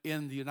yet,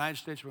 in the United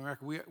States of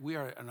America, we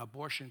are an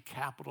abortion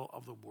capital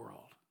of the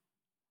world.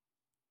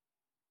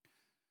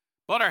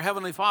 But our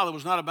Heavenly Father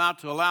was not about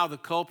to allow the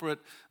culprit,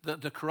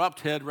 the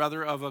corrupt head,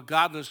 rather, of a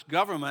godless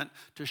government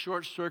to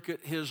short-circuit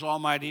his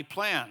almighty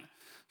plan.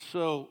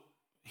 So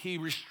he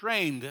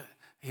restrained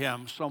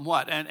him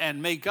somewhat,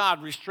 and may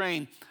God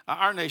restrain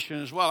our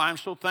nation as well. I'm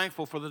so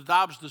thankful for the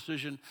Dobbs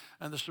decision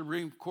and the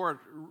Supreme Court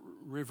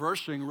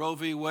reversing Roe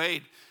v.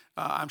 Wade.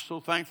 I'm so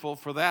thankful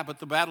for that, but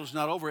the battle's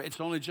not over. It's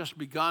only just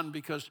begun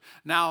because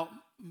now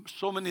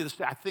so many of the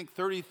states, I think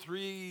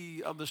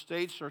 33 of the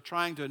states are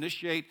trying to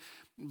initiate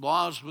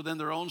laws within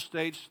their own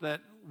states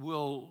that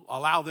will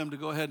allow them to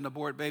go ahead and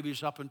abort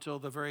babies up until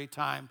the very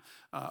time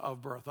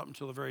of birth, up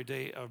until the very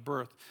day of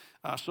birth.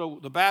 So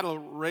the battle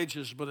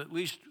rages, but at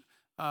least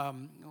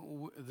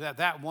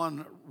that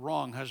one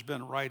wrong has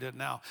been righted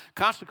now.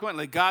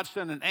 Consequently, God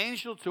sent an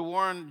angel to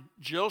warn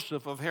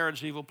Joseph of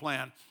Herod's evil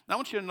plan. Now, I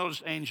want you to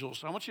notice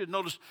angels. I want you to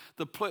notice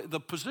the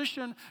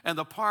position and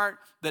the part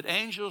that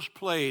angels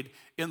played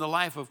in the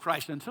life of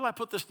Christ. Until I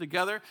put this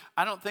together,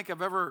 I don't think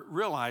I've ever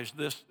realized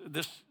this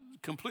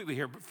completely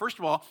here. But first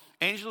of all,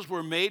 angels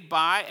were made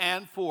by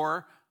and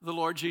for the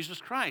Lord Jesus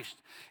Christ.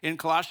 In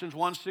Colossians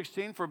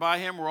 1:16, for by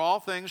him were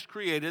all things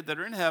created that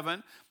are in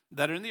heaven,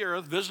 that are in the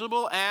earth,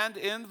 visible and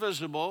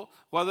invisible,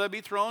 whether they be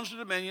thrones or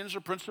dominions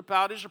or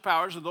principalities or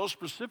powers, and those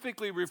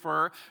specifically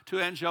refer to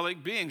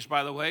angelic beings,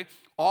 by the way.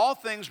 All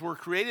things were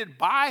created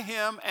by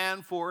him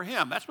and for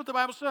him. That's what the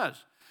Bible says.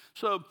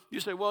 So you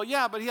say, well,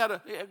 yeah, but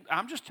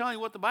I'm just telling you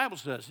what the Bible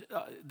says,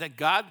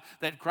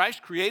 that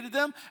Christ created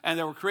them, and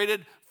they were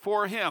created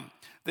for him.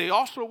 They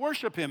also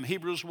worship him,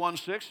 Hebrews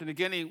 1:6. And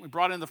again, he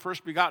brought in the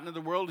first begotten of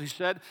the world, he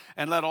said,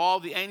 and let all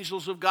the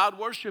angels of God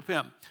worship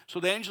him. So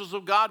the angels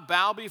of God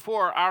bow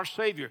before our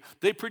Savior.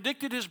 They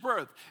predicted his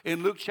birth.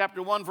 In Luke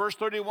chapter 1, verse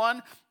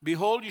 31,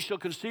 behold, you shall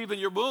conceive in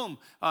your womb,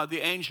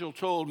 the angel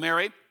told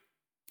Mary,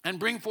 and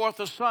bring forth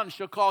a son,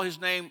 shall call his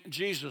name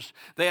Jesus.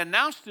 They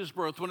announced his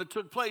birth when it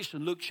took place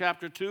in Luke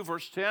chapter 2,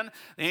 verse 10.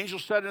 The angel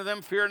said unto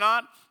them, fear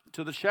not,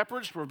 to the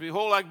shepherds, for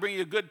behold, I bring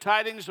you good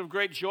tidings of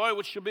great joy,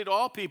 which shall be to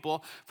all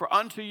people. For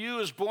unto you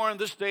is born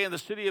this day in the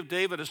city of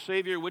David a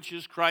Savior, which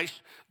is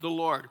Christ the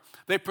Lord.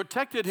 They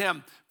protected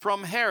him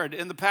from Herod.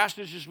 In the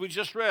passages we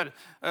just read,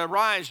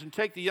 arise and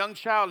take the young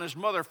child and his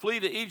mother,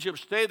 flee to Egypt,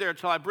 stay there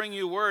till I bring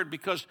you word,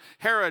 because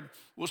Herod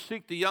will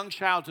seek the young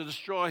child to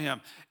destroy him.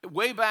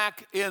 Way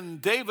back in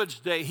David's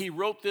day, he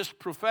wrote this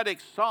prophetic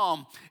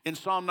psalm in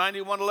Psalm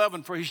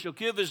 91:11, for he shall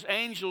give his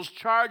angels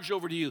charge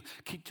over you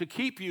to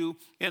keep you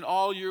in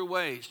all your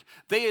ways.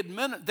 They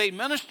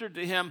ministered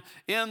to him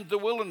in the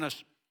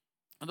wilderness.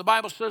 And the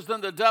Bible says,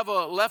 then the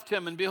devil left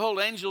him, and behold,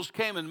 angels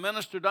came and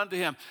ministered unto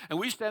him. And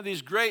we used to have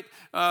these great,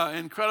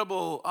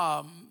 incredible,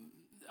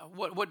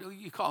 what do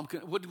you call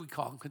them? What do we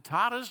call them?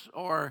 Cantatas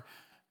or,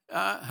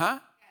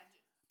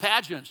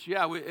 Pageants,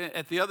 yeah,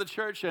 at the other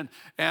church,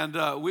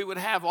 and we would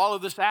have all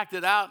of this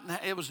acted out, and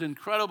it was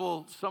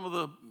incredible, some of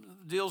the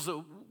deals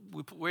that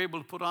we were able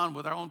to put on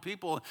with our own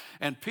people.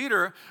 And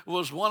Peter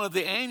was one of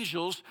the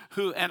angels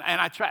who, and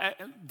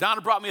Donna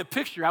brought me a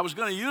picture. I was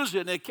going to use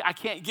it, and I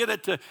can't get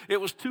it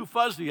it was too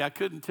fuzzy. I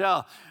couldn't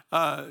tell.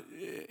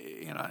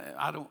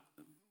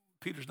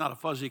 Peter's not a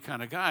fuzzy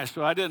kind of guy,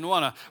 so I didn't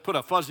want to put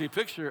a fuzzy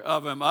picture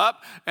of him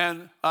up.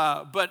 And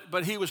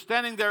but he was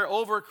standing there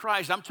over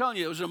Christ. I'm telling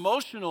you, it was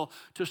emotional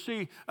to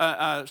see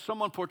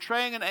someone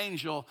portraying an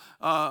angel,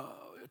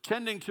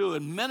 tending to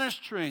and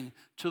ministering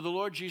to the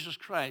Lord Jesus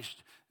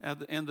Christ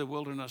in the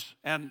wilderness,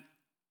 and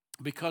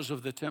because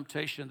of the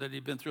temptation that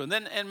he'd been through.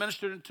 And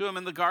ministered to him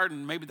in the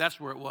garden. Maybe that's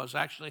where it was,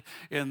 actually,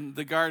 in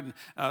the garden.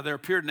 There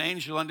appeared an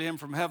angel unto him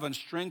from heaven,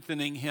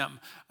 strengthening him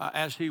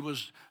as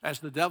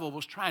the devil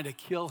was trying to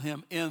kill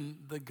him in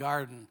the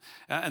garden.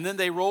 And then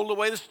they rolled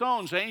away the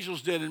stones.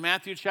 Angels did. In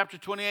Matthew chapter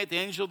 28, the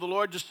angel of the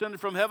Lord descended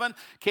from heaven,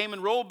 came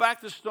and rolled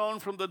back the stone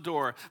from the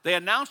door. They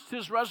announced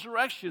his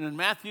resurrection in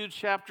Matthew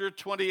chapter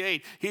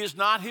 28. He is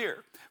not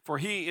here, for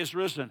he is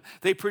risen.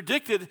 They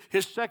predicted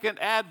his second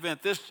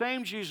advent. This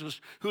same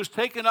Jesus who is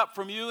taken up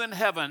from you in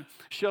heaven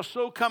shall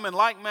so come in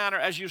like manner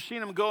as you've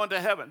seen him go into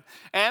heaven.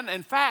 And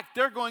in fact,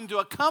 they're going to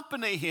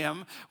accompany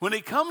him when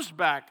he comes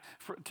back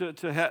to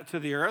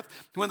the earth,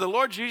 when the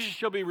Lord Jesus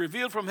shall be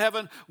revealed from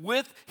heaven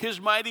with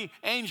his mighty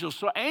angels.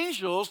 So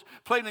angels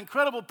played an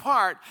incredible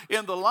part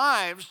in the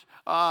lives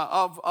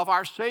of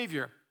our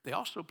Savior. They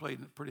also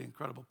played a pretty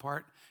incredible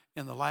part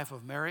in the life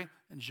of Mary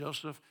and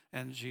Joseph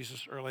and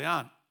Jesus early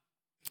on.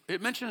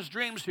 It mentions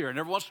dreams here, and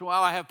every once in a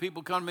while I have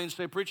people come to me and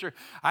say, preacher,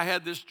 I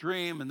had this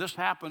dream, and this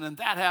happened, and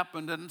that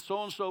happened, and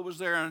so was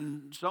there,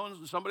 and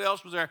somebody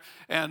else was there,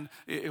 and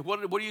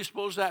what do you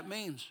suppose that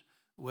means?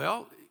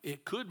 Well,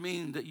 it could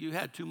mean that you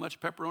had too much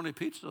pepperoni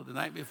pizza the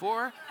night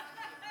before.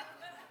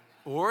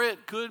 Or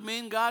it could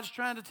mean God's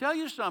trying to tell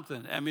you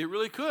something. I mean, it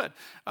really could.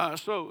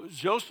 So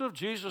Joseph,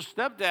 Jesus'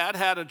 stepdad,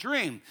 had a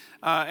dream.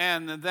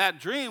 And that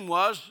dream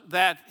was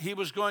that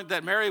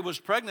that Mary was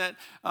pregnant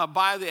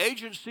by the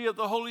agency of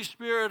the Holy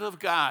Spirit of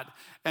God.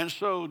 And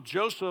so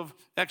Joseph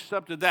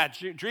accepted that.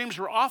 Dreams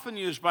were often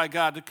used by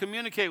God to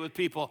communicate with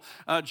people.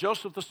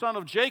 Joseph, the son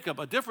of Jacob,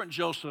 a different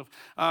Joseph,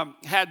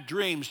 had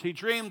dreams. He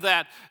dreamed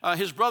that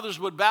his brothers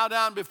would bow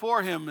down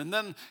before him. And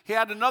then he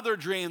had another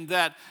dream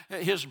that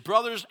his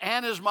brothers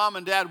and his mom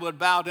and dad would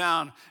bow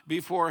down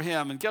before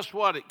him. And guess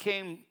what? It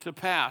came to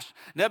pass.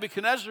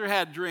 Nebuchadnezzar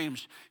had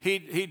dreams.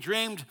 He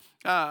dreamed.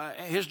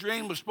 His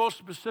dream was so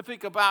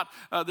specific about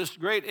this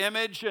great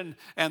image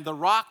and the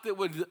rock that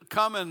would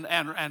come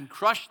and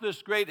crush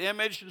this great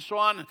image and so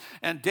on.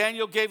 And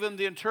Daniel gave him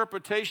the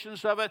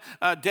interpretations of it.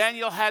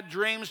 Daniel had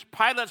dreams.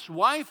 Pilate's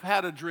wife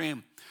had a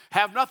dream.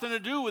 Have nothing to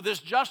do with this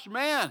just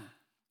man.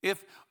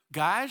 If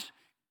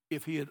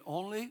he had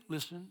only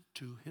listened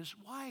to his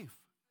wife.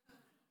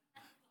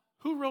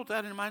 Who wrote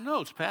that in my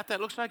notes, Pat?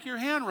 That looks like your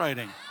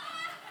handwriting.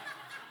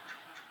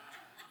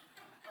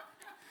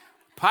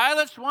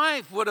 Pilate's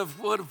wife would have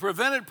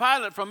prevented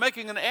Pilate from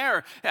making an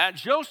error.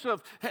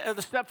 Joseph,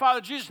 the stepfather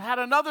of Jesus, had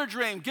another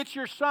dream. Get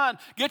your son,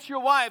 get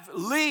your wife,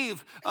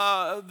 leave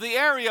the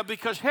area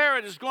because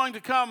Herod is going to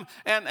come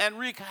and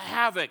wreak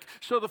havoc.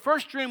 So the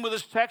first dream with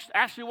this text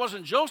actually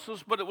wasn't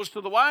Joseph's, but it was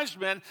to the wise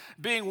men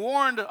being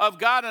warned of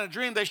God in a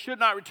dream they should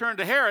not return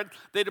to Herod.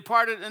 They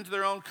departed into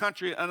their own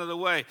country another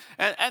way.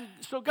 And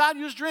so God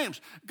used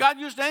dreams. God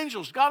used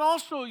angels. God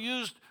also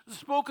used the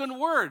spoken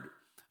word.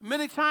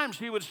 Many times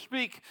he would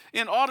speak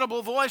in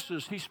audible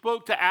voices. He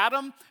spoke to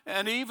Adam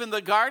and Eve in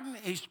the garden.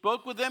 He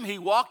spoke with them. He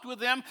walked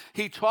with them.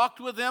 He talked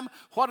with them.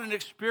 What an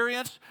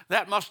experience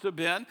that must have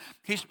been.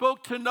 He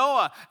spoke to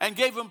Noah and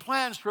gave him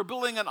plans for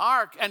building an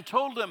ark and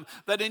told him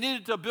that he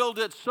needed to build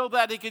it so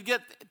that he could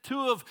get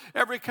 2 of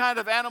every kind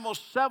of animal,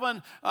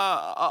 7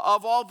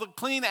 of all the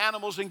clean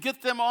animals, and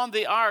get them on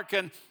the ark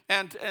and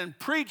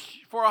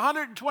preach for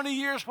 120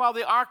 years while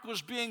the ark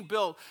was being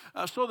built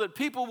so that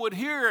people would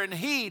hear and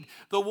heed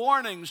the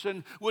warnings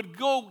and would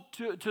go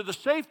to the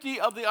safety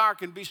of the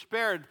ark and be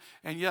spared.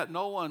 And yet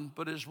no one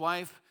but his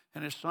wife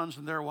and his sons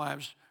and their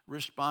wives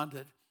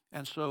responded.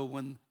 And so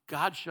when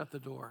God shut the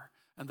door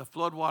and the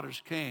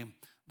floodwaters came,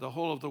 the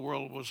whole of the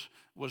world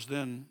was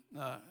then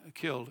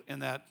killed in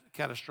that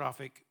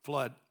catastrophic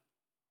flood.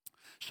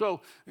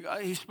 So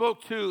he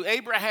spoke to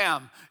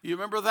Abraham. You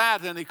remember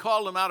that? And he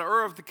called him out of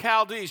Ur of the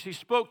Chaldees. He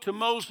spoke to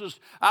Moses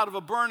out of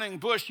a burning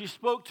bush. He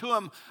spoke to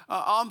him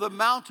on the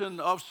mountain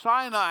of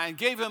Sinai and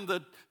gave him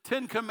the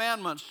 10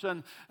 Commandments.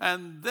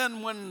 And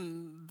then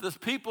when the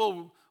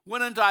people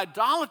went into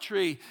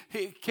idolatry,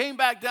 he came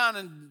back down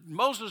and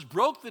Moses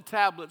broke the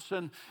tablets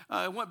and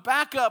went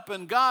back up,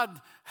 and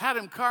God had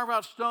him carve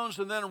out stones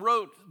and then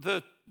wrote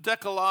the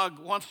Decalogue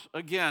once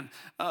again.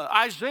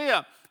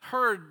 Isaiah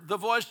heard the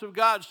voice of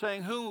God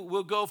saying, "Who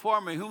will go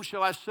for me? Whom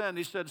shall I send?"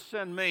 He said,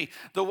 "Send me."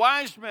 The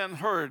wise men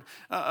heard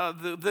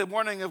the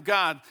warning of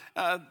God.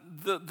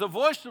 The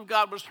voice of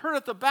God was heard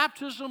at the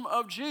baptism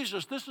of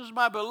Jesus. "This is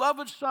my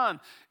beloved Son,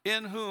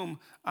 in whom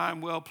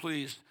I'm well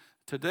pleased."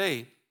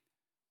 Today,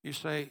 you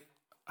say,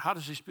 how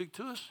does he speak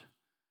to us?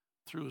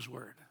 Through his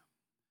word.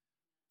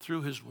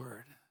 Through his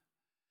word.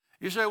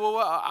 You say, well,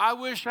 I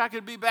wish I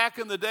could be back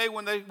in the day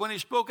when he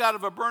spoke out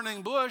of a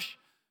burning bush.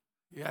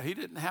 Yeah, he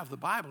didn't have the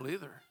Bible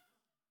either.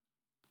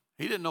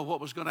 He didn't know what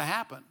was going to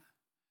happen.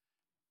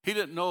 He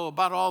didn't know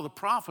about all the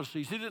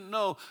prophecies. He didn't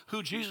know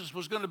who Jesus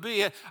was going to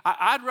be.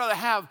 I'd rather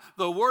have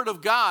the Word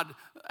of God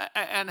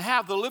and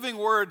have the living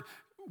Word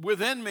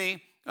within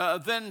me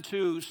than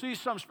to see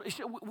some.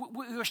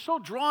 We're so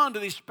drawn to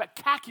these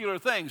spectacular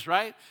things,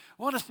 right?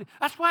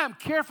 That's why I'm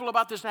careful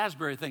about this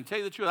Asbury thing. Tell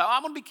you the truth,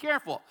 I'm going to be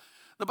careful.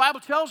 The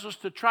Bible tells us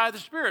to try the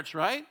spirits,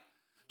 right?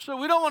 So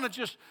we don't want to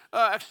just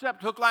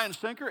accept hook, line, and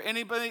sinker,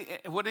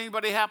 what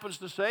anybody happens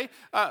to say.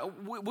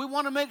 We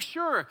want to make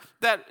sure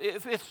that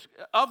if it's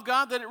of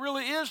God, that it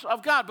really is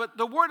of God. But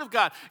the Word of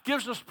God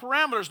gives us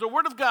parameters. The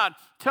Word of God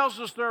tells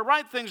us there are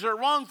right things, there are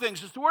wrong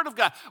things. It's the Word of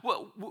God.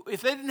 Well,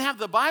 if they didn't have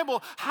the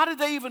Bible, how did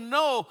they even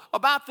know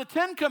about the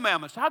 10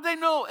 Commandments? How did they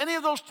know any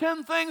of those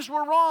 10 things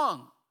were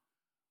wrong?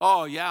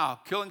 Oh, yeah,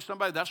 killing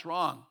somebody, that's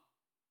wrong.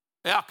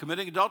 Yeah,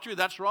 committing adultery,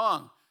 that's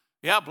wrong.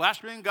 Yeah,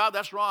 blaspheming God,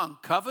 that's wrong.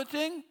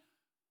 Coveting?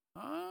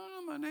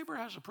 My neighbor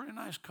has a pretty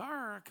nice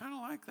car. I kind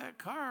of like that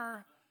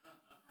car.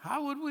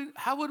 How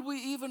would we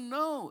even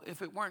know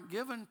if it weren't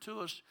given to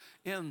us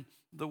in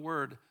the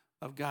Word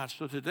of God?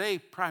 So today,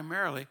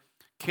 primarily,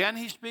 can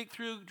he speak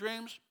through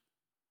dreams?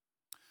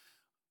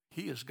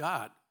 He is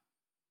God.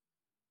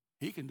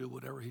 He can do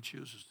whatever he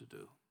chooses to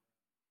do.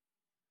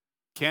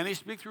 Can he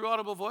speak through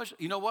audible voice?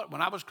 You know what?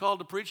 When I was called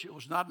to preach, it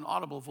was not an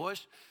audible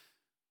voice,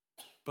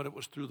 but it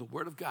was through the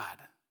Word of God.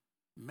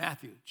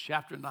 Matthew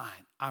chapter 9.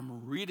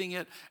 I'm reading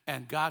it,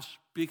 and God's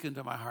speaking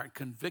to my heart,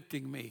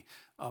 convicting me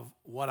of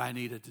what I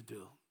needed to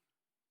do.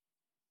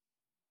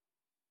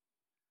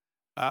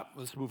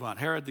 Let's move on.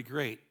 Herod the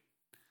Great.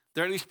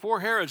 There are at least 4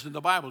 Herods in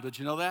the Bible. Did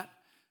you know that?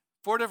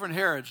 4 different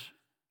Herods.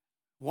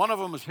 One of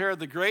them is Herod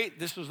the Great.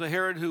 This was the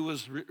Herod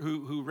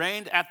who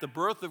reigned at the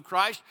birth of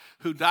Christ,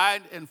 who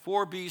died in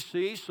 4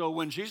 BC. So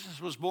when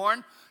Jesus was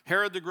born,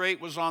 Herod the Great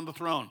was on the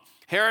throne.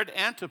 Herod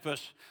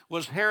Antipas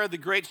was Herod the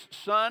Great's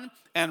son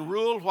and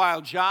ruled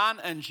while John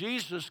and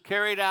Jesus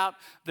carried out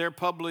their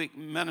public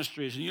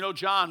ministries. And you know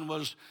John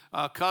was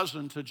a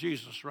cousin to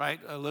Jesus, right?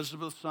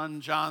 Elizabeth's son,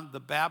 John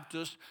the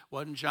Baptist.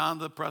 Wasn't John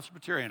the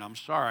Presbyterian, I'm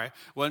sorry.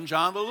 Wasn't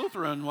John the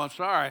Lutheran, I'm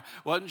sorry.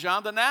 Wasn't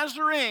John the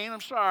Nazarene,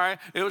 I'm sorry.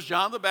 It was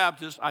John the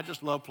Baptist. I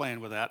just love playing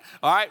with that.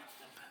 All right.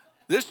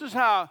 This is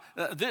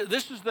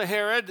the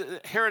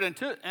Herod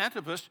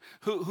Antipas,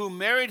 who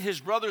married his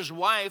brother's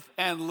wife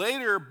and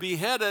later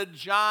beheaded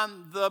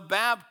John the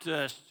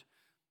Baptist.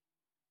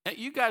 And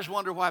you guys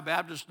wonder why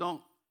Baptists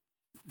don't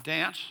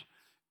dance?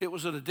 It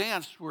was at a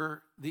dance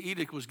where the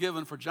edict was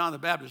given for John the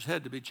Baptist's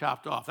head to be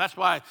chopped off. That's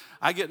why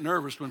I get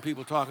nervous when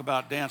people talk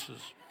about dances.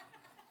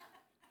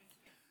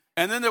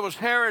 And then there was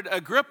Herod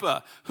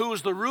Agrippa, who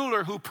was the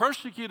ruler who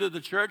persecuted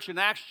the church in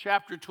Acts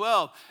chapter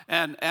 12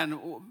 and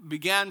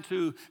began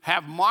to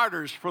have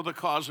martyrs for the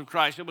cause of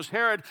Christ. It was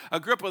Herod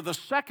Agrippa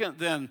II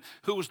then,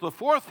 who was the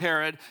 4th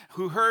Herod,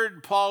 who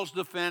heard Paul's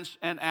defense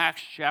in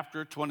Acts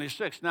chapter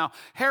 26. Now,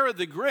 Herod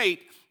the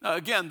Great,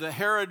 again, the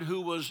Herod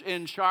who was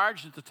in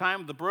charge at the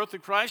time of the birth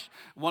of Christ,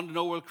 wanted to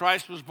know where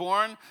Christ was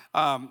born.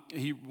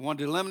 He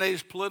wanted to eliminate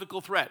his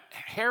political threat.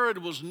 Herod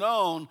was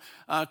known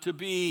to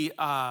be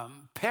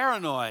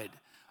paranoid.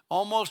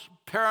 Almost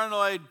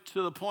paranoid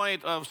to the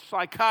point of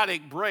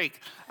psychotic break.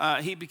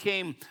 He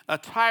became a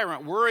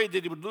tyrant, worried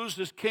that he would lose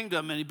his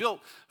kingdom, and he built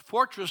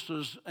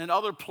fortresses and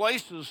other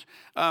places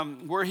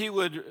where he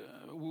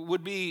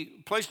would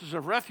be places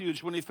of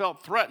refuge when he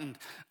felt threatened.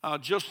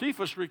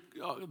 Josephus,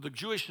 the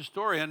Jewish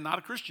historian, not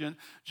a Christian,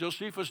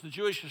 Josephus, the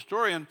Jewish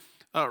historian,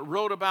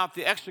 wrote about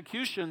the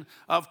execution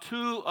of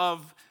 2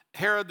 of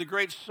Herod the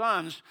Great's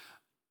sons.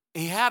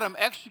 He had them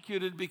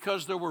executed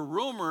because there were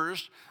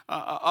rumors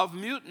of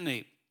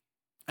mutiny.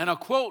 And a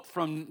quote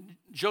from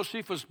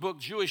Josephus' book,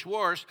 Jewish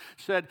Wars,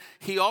 said,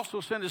 he also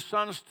sent his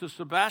sons to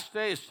Sebaste,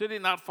 a city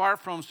not far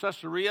from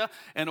Caesarea,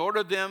 and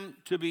ordered them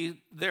to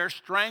be there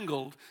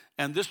strangled.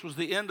 And this was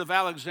the end of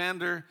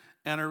Alexander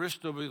and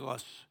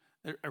Aristobulus.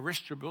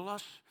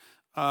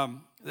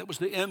 That was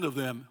the end of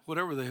them,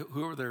 whoever they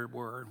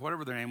were,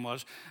 whatever their name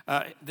was.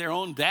 Their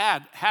own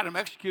dad had them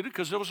executed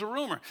because there was a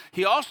rumor.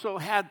 He also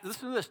had,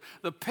 listen to this,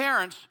 the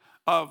parents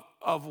of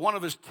one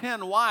of his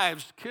 10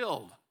 wives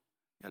killed.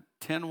 He had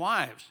 10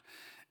 wives.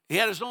 He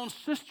had his own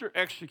sister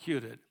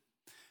executed.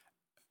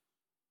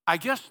 I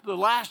guess the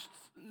last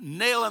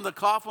nail in the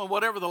coffin,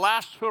 whatever, the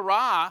last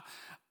hurrah,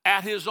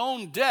 at his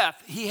own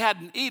death, he had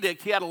an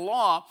edict, he had a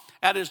law.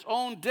 At his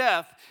own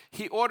death,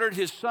 he ordered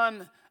his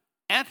son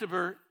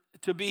Antipater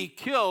to be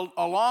killed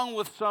along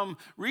with some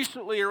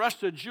recently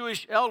arrested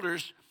Jewish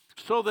elders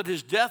so that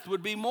his death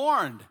would be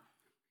mourned.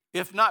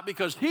 If not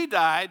because he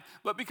died,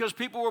 but because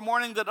people were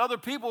mourning that other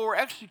people were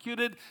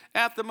executed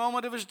at the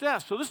moment of his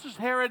death. So this is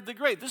Herod the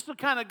Great. This is the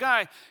kind of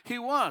guy he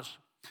was.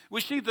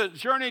 We see the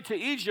journey to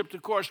Egypt,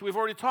 of course, we've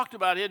already talked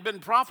about. It had been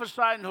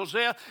prophesied in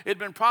Hosea. It had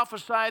been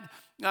prophesied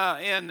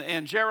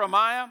in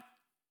Jeremiah.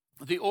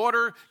 The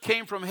order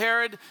came from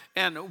Herod,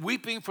 and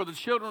weeping for the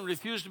children,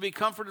 refused to be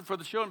comforted for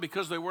the children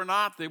because they were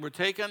not. They were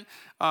taken.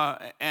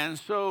 And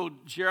so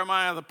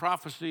Jeremiah, the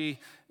prophecy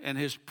and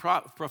his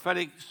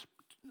prophetic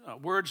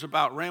words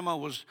about Ramah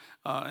was,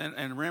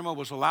 and Ramah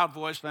was a loud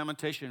voice,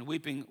 lamentation, and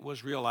weeping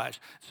was realized.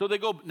 So they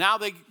go, now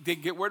they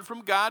get word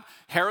from God.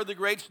 Herod the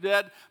Great's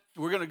dead.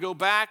 We're going to go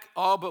back.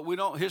 Oh, but we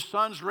don't, his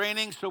son's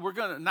reigning, so we're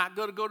going to not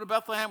go to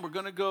Bethlehem. We're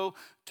going to go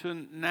to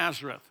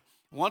Nazareth.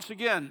 Once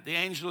again, the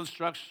angel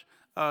instructs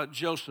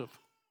Joseph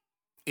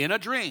in a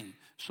dream.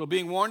 So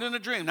being warned in a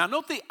dream. Now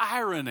note the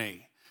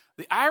irony.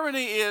 The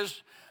irony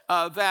is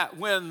that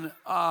when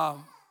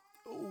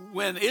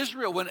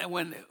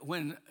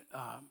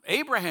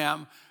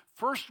Abraham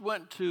first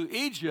went to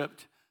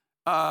Egypt,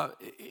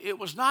 it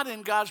was not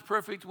in God's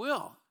perfect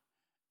will.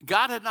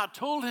 God had not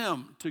told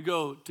him to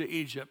go to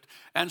Egypt.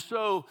 And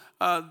so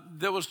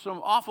there was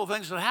some awful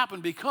things that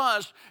happened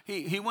because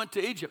he went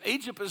to Egypt.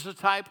 Egypt is a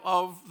type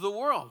of the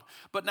world.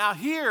 But now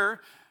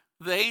here,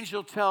 the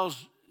angel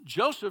tells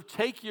Joseph,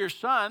 take your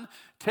son,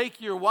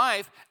 take your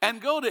wife, and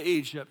go to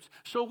Egypt.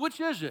 So which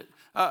is it?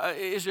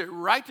 Is it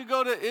right to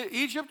go to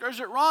Egypt or is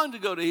it wrong to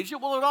go to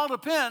Egypt? Well, it all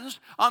depends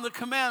on the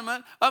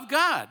commandment of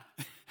God.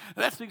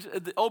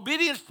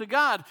 Obedience to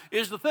God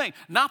is the thing,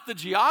 not the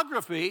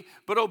geography,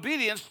 but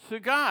obedience to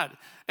God.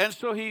 And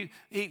so he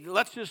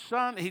lets his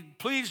son,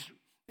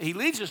 he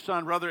leads his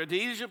son rather to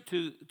Egypt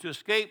to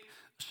escape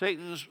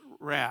Satan's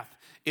wrath.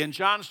 In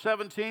John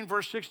 17,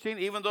 verse 16,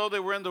 even though they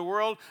were in the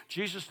world,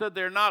 Jesus said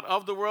they're not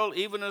of the world,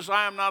 even as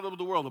I am not of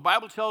the world. The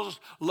Bible tells us,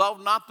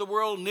 love not the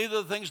world,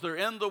 neither the things that are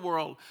in the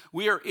world.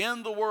 We are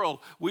in the world.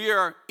 We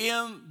are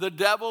in the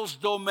devil's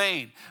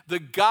domain. The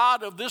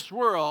God of this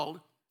world,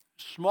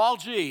 small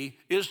g,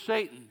 is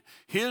Satan.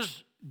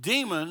 His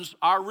demons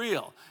are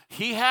real.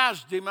 He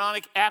has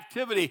demonic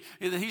activity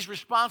that he's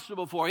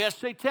responsible for. He has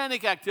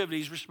satanic activity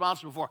he's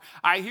responsible for.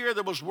 I hear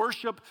there was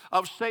worship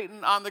of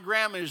Satan on the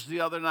Grammys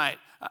the other night.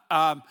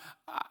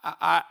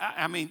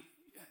 I mean,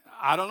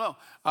 I don't know.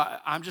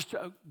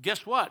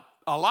 Guess what?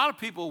 A lot of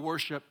people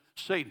worship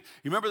Satan.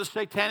 You remember the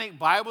Satanic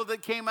Bible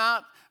that came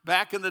out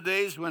back in the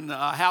days when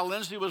Hal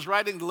Lindsey was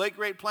writing The Late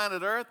Great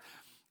Planet Earth?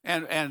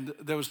 And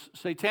there was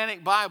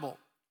Satanic Bible.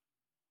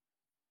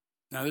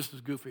 Now, this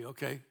is goofy,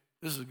 okay?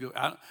 This is good.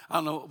 I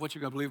don't know what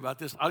you're going to believe about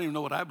this. I don't even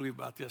know what I believe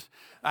about this.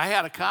 I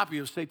had a copy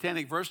of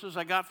Satanic Verses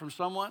I got from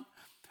someone.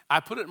 I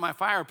put it in my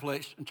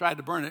fireplace and tried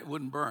to burn it. It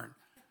wouldn't burn.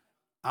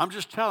 I'm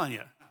just telling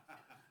you.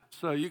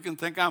 So you can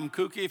think I'm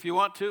kooky if you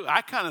want to.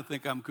 I kind of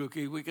think I'm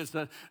kooky because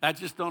I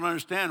just don't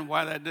understand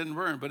why that didn't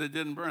burn. But it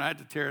didn't burn. I had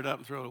to tear it up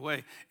and throw it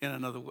away in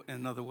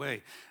another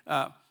way.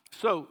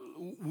 So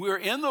we're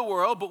in the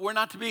world, but we're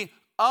not to be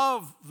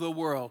of the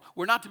world.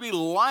 We're not to be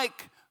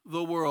like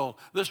the world.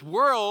 This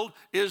world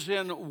is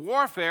in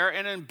warfare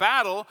and in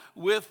battle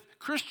with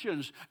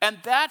Christians. And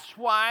that's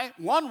why,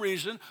 one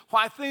reason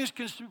why things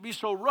can be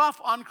so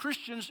rough on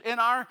Christians in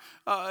our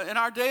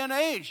day and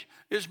age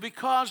is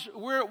because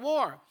we're at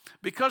war.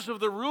 Because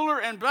of the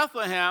ruler in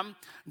Bethlehem,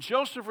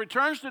 Joseph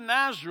returns to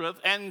Nazareth,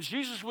 and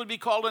Jesus would be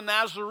called a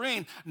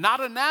Nazarene,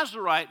 not a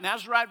Nazarite.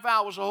 Nazarite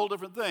vow was a whole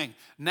different thing.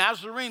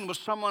 Nazarene was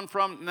someone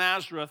from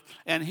Nazareth.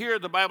 And here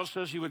the Bible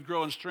says he would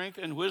grow in strength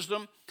and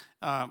wisdom.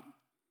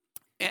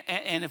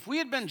 And if we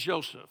had been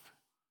Joseph,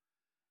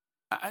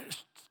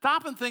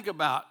 stop and think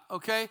about,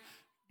 okay,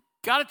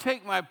 got to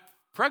take my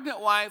pregnant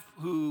wife,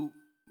 who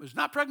was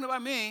not pregnant by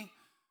me,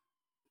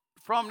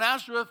 from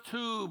Nazareth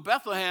to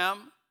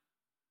Bethlehem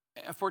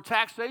for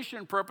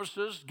taxation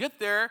purposes, get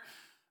there,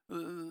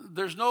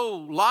 there's no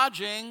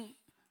lodging,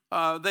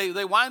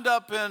 they wind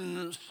up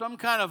in some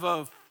kind of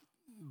a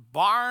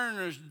barn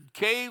or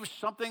cave,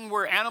 something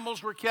where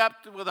animals were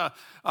kept with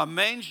a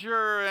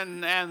manger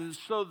and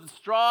so the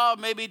straw,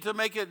 maybe to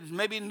make it,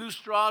 maybe new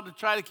straw to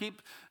try to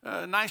keep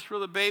nice for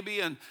the baby.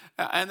 And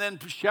then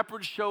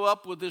shepherds show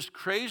up with this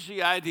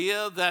crazy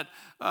idea that,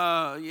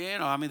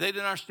 they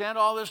didn't understand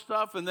all this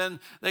stuff. And then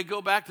they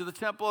go back to the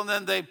temple and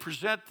then they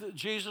present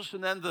Jesus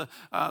and then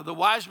the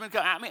wise men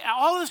come. I mean,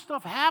 all this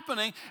stuff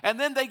happening. And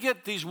then they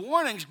get these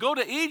warnings, go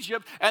to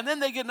Egypt. And then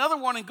they get another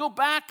warning, go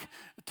back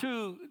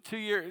to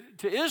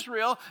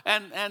Israel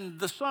and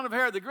the son of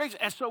Herod the Great.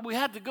 And so we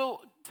had to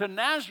go to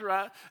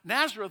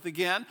Nazareth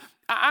again.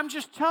 I'm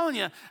just telling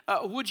you,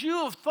 would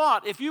you have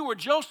thought if you were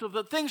Joseph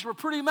that things were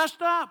pretty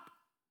messed up?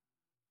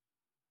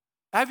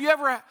 Have you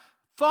ever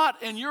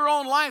thought in your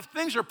own life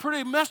things are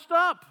pretty messed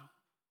up?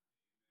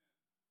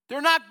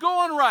 They're not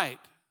going right.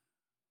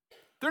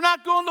 They're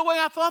not going the way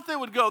I thought they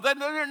would go.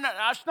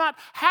 It's not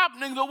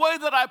happening the way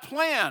that I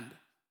planned.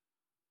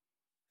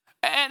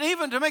 And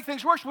even to make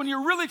things worse, when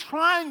you're really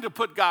trying to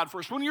put God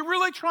first, when you're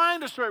really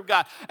trying to serve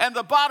God, and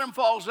the bottom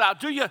falls out,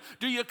 do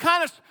you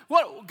kind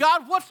of,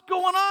 God, what's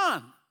going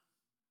on?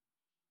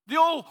 The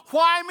old,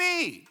 why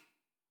me?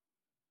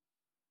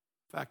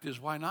 Fact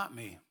is, why not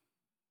me?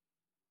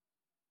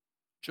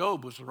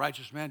 Job was a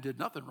righteous man, did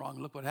nothing wrong.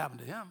 Look what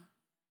happened to him.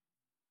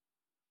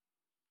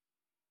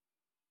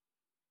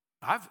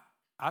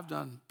 I've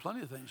done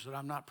plenty of things that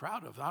I'm not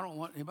proud of. I don't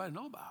want anybody to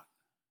know about.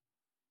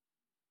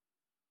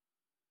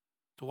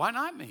 So why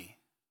not me?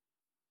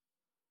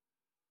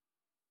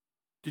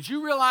 Did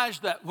you realize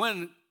that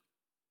when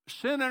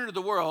sin entered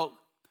the world,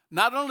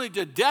 not only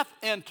did death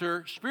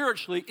enter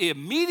spiritually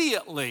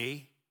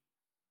immediately,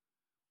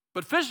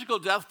 but physical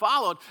death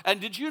followed? And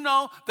did you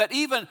know that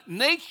even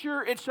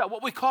nature itself,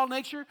 what we call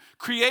nature,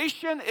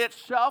 creation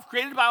itself,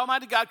 created by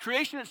Almighty God,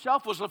 creation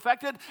itself was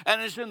affected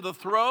and is in the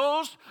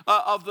throes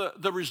of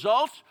the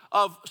results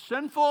of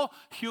sinful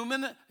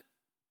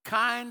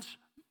humankind's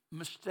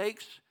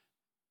mistakes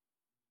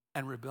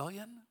and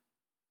rebellion?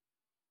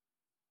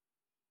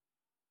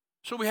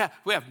 So we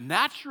have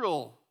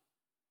natural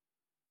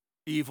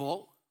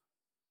evil,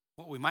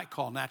 what we might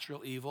call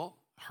natural evil,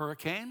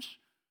 hurricanes,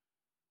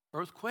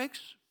 earthquakes,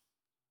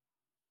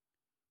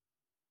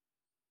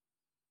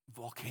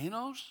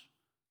 volcanoes.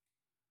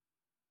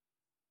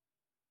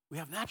 We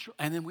have natural,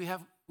 and then we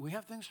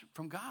have things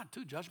from God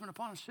too, judgment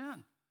upon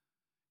sin.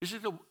 Is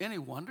it any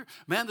wonder?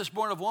 Man that's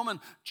born of woman,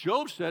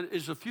 Job said,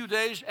 is a few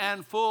days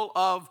and full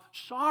of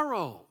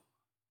sorrow.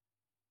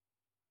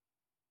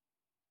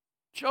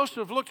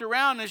 Joseph looked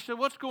around and he said,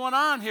 what's going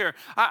on here?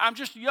 I'm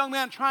just a young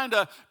man trying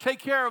to take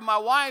care of my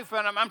wife,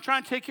 and I'm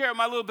trying to take care of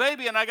my little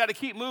baby, and I got to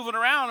keep moving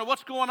around, and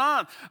what's going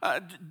on?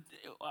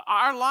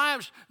 Our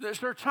lives, there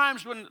are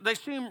times when they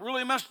seem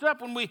really messed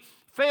up, when we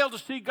fail to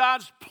see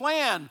God's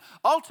plan.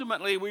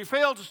 Ultimately, we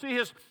fail to see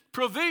his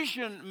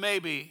provision,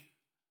 maybe.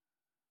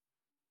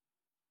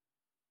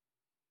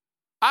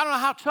 I don't know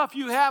how tough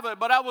you have it,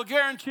 but I will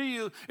guarantee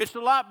you it's a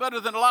lot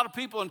better than a lot of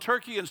people in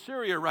Turkey and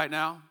Syria right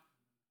now.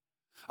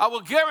 I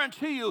will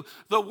guarantee you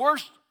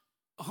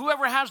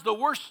whoever has the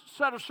worst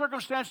set of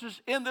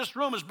circumstances in this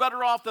room is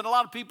better off than a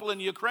lot of people in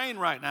Ukraine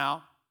right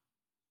now.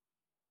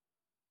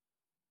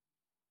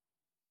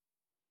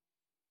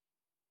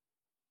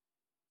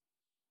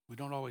 We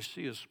don't always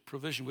see his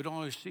provision. We don't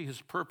always see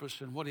his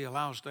purpose and what he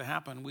allows to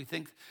happen. We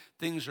think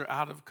things are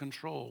out of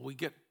control. We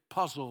get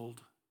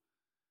puzzled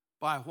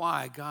by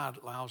why God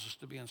allows us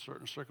to be in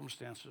certain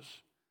circumstances.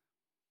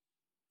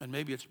 And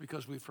maybe it's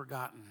because we've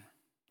forgotten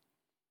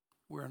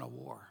we're in a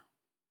war.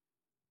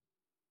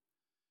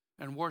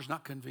 And war is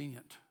not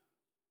convenient.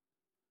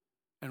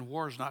 And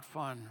war is not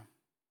fun.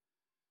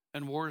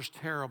 And war is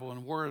terrible.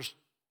 And war is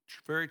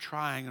very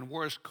trying. And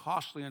war is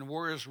costly. And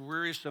war is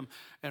wearisome.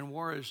 And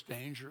war is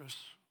dangerous.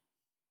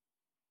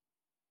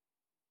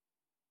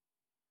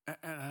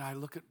 And I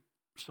look at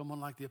someone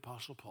like the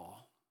Apostle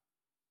Paul.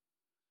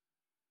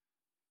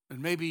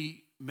 And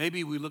maybe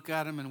we look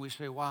at him and we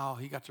say, wow,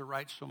 he got to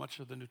write so much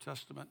of the New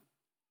Testament.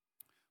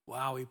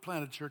 Wow, he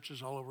planted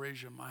churches all over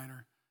Asia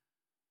Minor.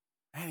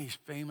 And he's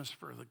famous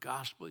for the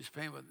gospel. He's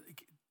famous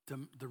for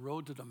the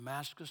road to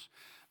Damascus,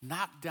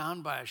 knocked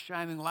down by a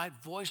shining light,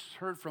 voice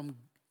heard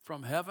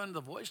from heaven,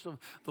 the voice of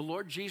the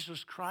Lord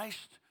Jesus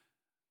Christ.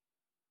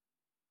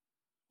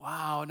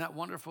 Wow, isn't that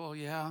wonderful?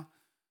 Yeah.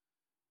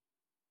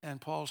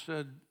 And Paul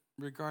said,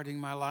 regarding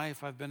my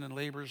life, I've been in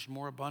labors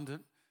more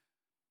abundant,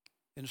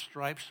 in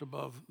stripes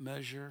above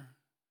measure,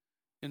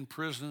 in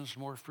prisons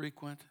more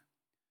frequent,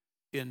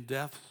 in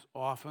deaths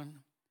often.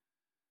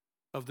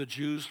 Of the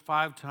Jews,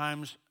 5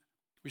 times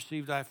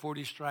received I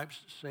 40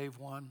 stripes, save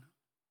one.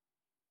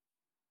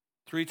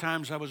 3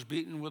 times I was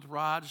beaten with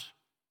rods.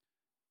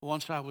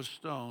 Once I was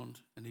stoned,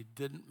 and he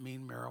didn't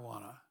mean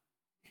marijuana.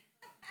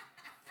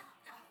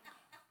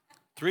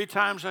 3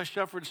 times I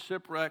suffered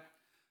shipwreck.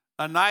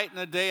 A night and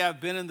a day I've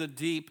been in the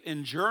deep,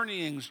 in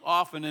journeyings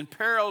often, in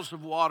perils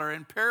of water,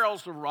 in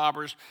perils of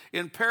robbers,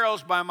 in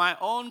perils by my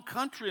own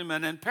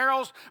countrymen, in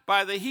perils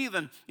by the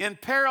heathen, in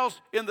perils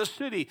in the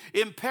city,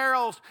 in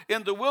perils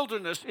in the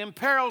wilderness, in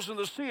perils in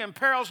the sea, in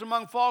perils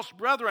among false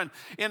brethren,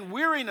 in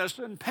weariness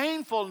and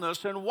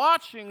painfulness, and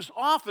watchings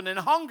often, in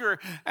hunger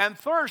and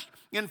thirst,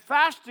 in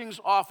fastings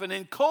often,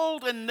 in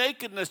cold and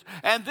nakedness.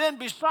 And then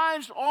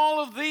besides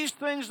all of these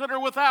things that are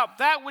without,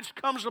 that which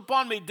comes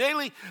upon me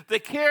daily, the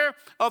care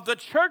of the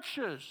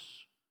churches.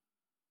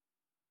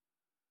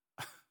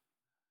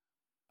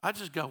 I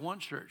just got one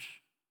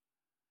church.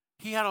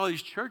 He had all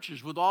these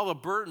churches with all the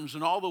burdens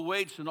and all the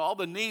weights and all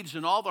the needs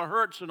and all the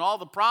hurts and all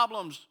the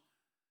problems.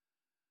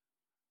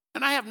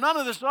 And I have none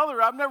of this other.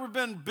 I've never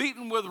been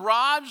beaten with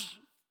rods.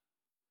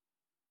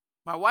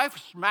 My wife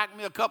smacked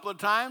me a couple of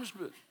times,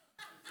 but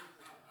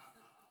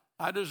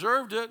I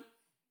deserved it.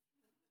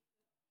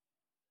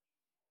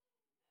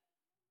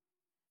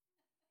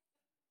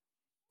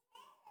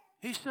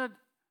 He said,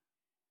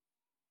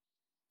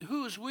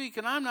 who is weak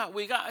and I'm not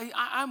weak?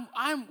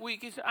 I'm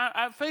weak. He said,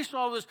 I faced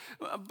all this,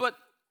 but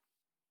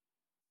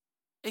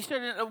he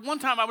said, at one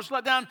time I was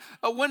let down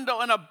a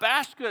window in a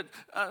basket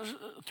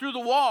through the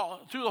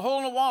wall, through the hole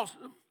in the wall,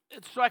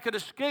 so I could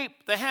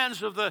escape the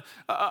hands of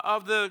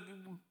the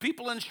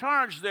people in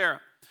charge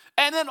there.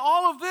 And then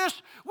all of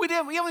this, we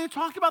haven't even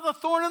talked about the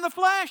thorn in the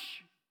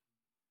flesh.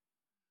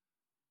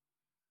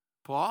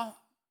 Paul,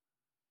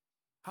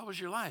 how was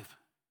your life?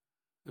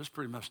 It was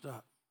pretty messed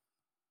up.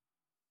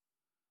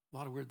 A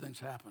lot of weird things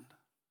happened.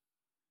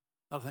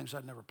 A lot of things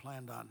I'd never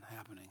planned on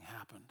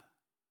happened.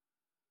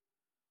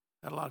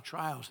 Had a lot of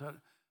trials.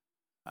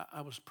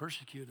 I was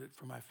persecuted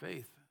for my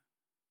faith.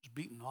 I was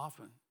beaten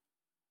often.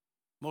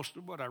 Most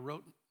of what I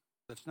wrote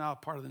that's now a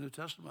part of the New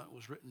Testament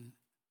was written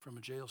from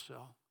a jail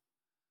cell.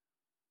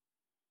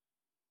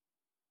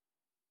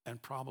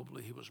 And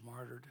probably he was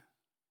martyred.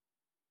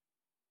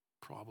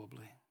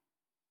 Probably.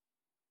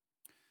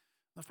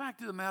 The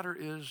fact of the matter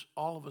is,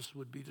 all of us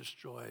would be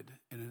destroyed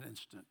in an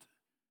instant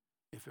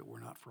if it were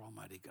not for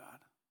Almighty God.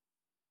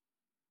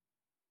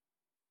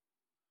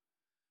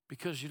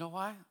 Because you know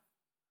why?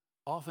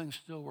 All things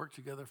still work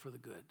together for the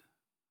good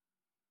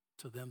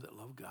to them that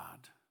love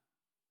God,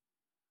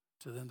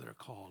 to them that are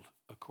called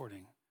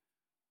according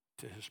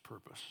to his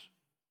purpose.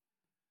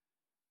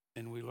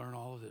 And we learn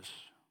all of this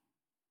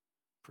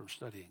from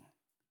studying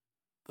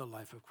the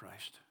life of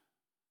Christ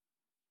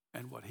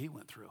and what he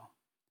went through.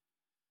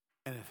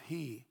 And if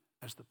he,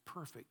 as the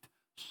perfect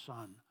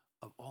Son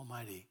of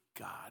Almighty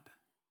God,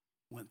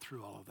 went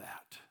through all of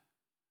that,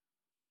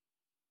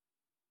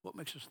 what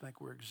makes us think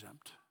we're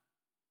exempt?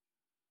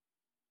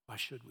 Why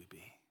should we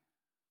be?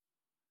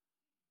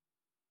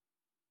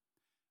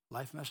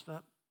 Life messed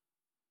up?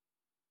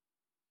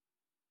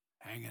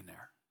 Hang in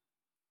there.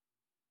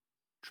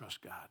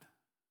 Trust God.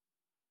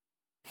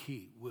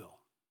 He will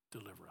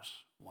deliver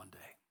us one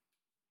day.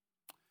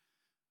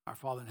 Our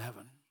Father in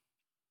heaven,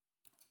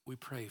 we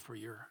pray for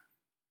your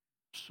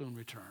soon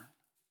return.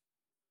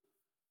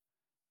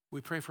 We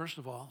pray, first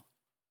of all,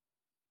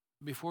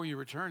 before you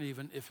return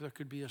even, if there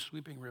could be a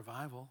sweeping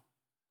revival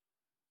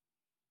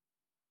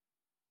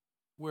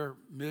where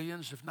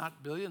millions, if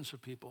not billions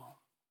of people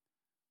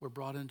were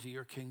brought into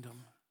your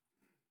kingdom.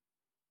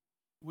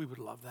 We would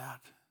love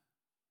that.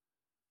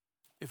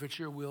 If it's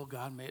your will,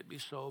 God, may it be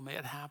so. May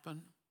it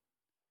happen.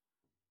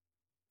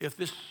 If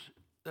this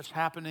that's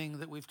happening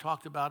that we've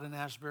talked about in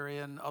Asbury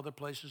and other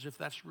places, if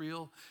that's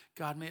real,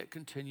 God, may it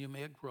continue,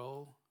 may it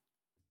grow.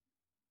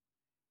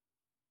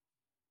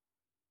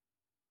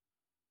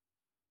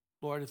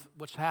 Lord, if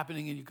what's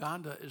happening in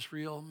Uganda is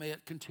real, may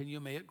it continue,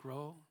 may it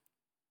grow.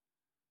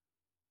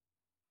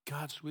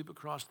 God, sweep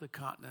across the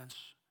continents,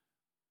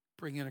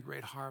 bring in a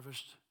great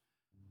harvest.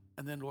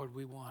 And then, Lord,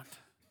 we want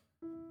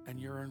and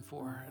yearn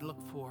for and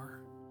look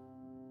for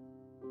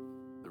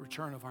the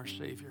return of our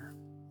Savior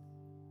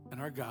and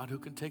our God who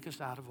can take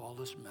us out of all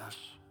this mess,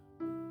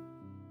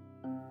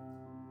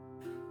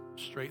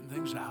 straighten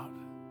things out,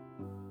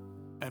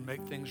 and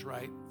make things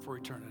right for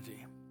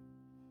eternity.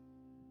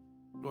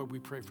 Lord, we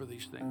pray for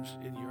these things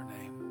in your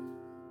name.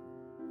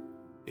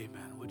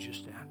 Amen. Would you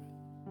stand?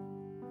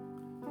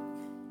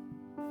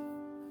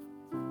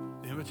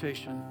 The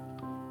invitation,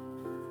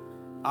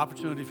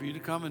 opportunity for you to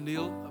come and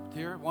kneel up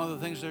here. One of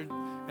the things they're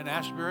in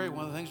Asbury,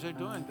 one of the things they're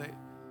doing,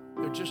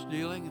 they're just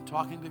kneeling and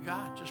talking to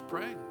God, just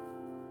praying,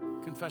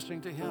 confessing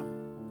to him,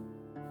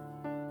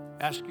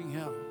 asking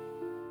him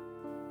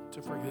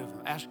to forgive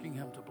them, asking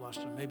him to bless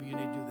them. Maybe you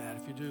need to do that.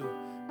 If you do,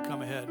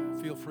 come ahead.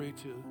 Feel free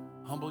to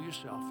humble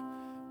yourself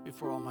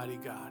before Almighty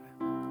God.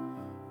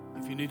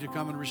 If you need to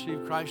come and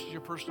receive Christ as your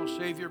personal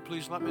Savior,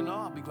 please let me know.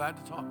 I'll be glad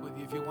to talk with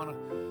you. If you want to,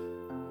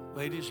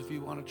 ladies, if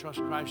you want to trust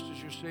Christ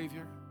as your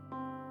Savior,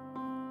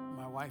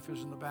 my wife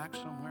is in the back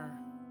somewhere.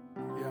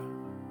 Yeah.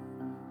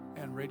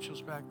 And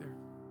Rachel's back there.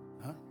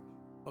 Huh?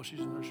 Oh, she's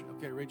in the nursery.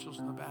 Okay, Rachel's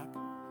in the back.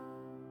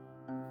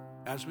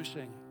 As we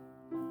sing,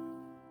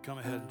 come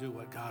ahead and do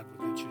what God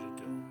would lead you to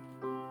do.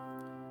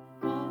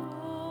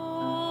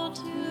 All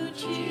to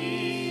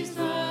Jesus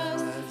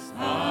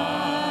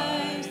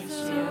I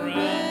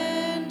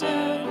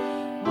surrender.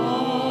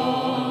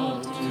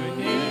 All to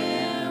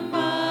him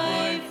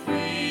I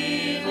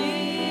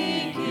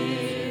freely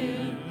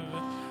give.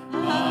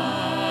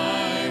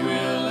 I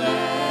will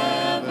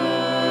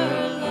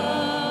ever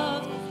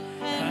love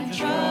and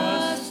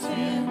trust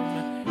him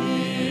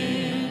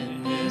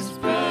in his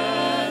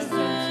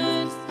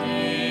presence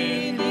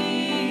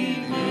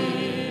daily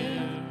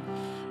live.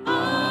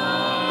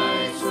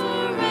 I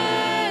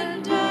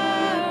surrender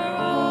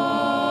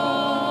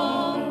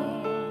all.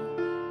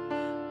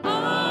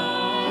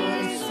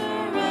 I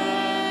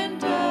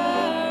surrender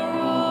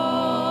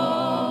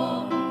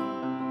all.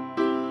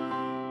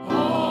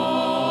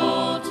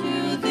 All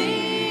to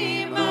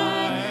thee,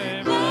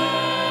 my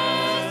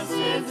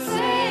blessed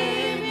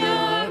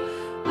Savior,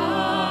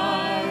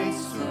 I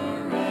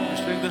surrender.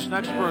 Sing this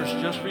next verse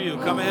just for you.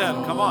 Come ahead.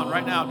 Come on,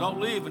 right now. Don't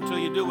leave until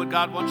you do what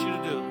God wants you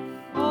to do.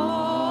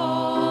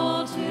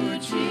 All to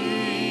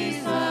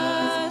Jesus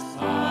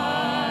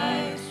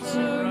I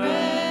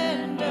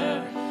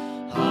surrender.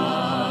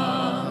 I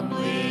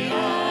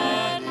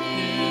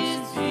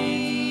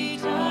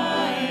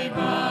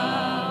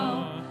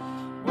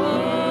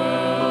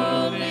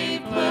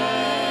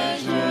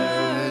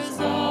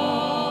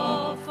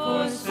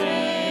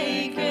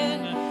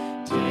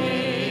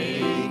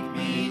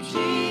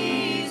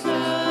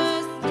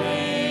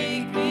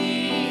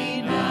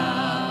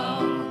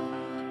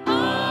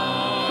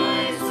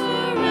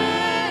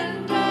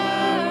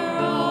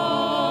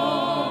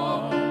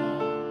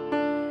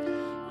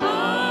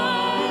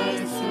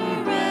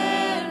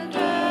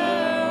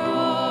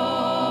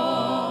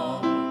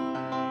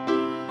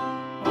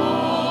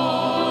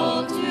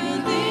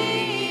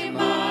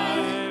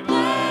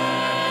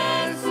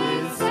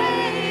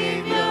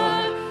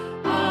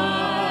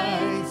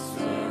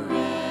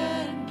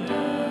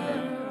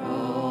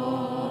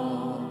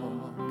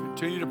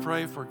Continue to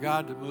pray for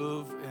God to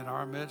move in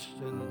our midst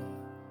in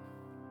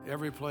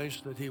every place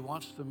that he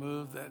wants to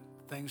move, that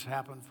things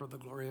happen for the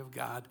glory of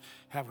God.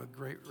 Have a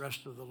great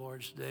rest of the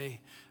Lord's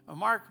day.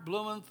 Mark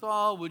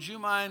Blumenthal, would you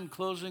mind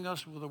closing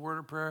us with a word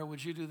of prayer?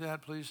 Would you do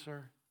that, please,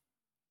 sir?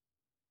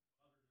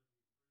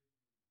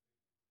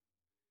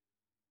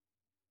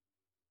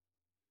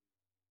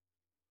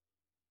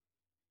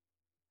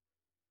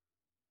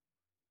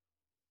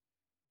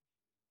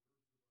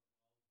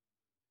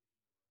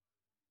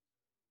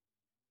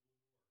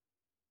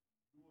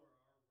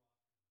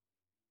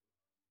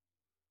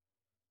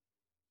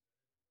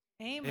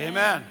 Amen.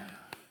 Amen.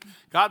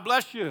 God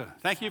bless you.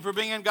 Thank you for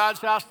being in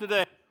God's house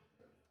today.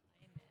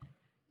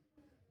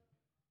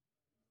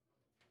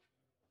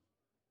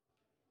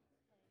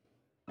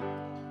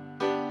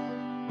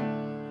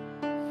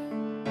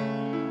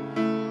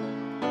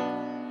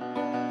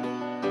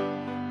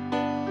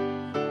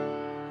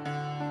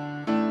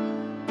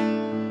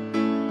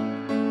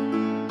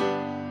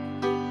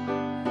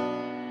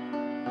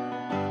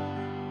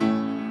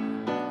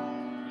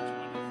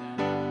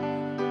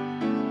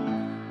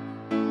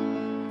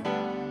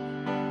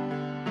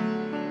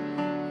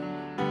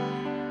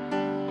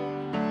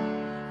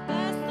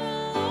 Bless the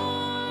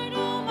Lord,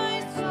 oh my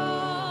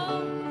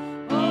soul,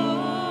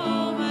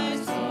 oh my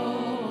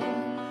soul,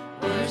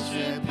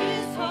 worship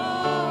his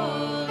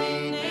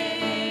holy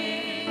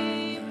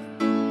name.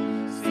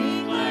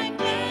 Sing like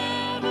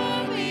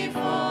never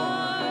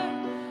before,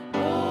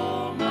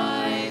 oh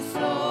my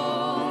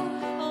soul,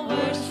 I'll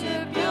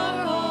worship your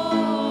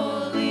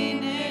holy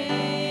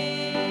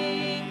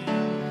name.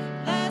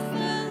 Bless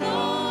the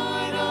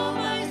Lord, oh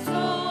my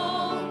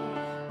soul,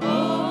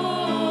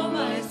 oh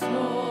my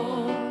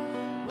soul,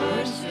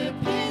 worship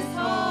his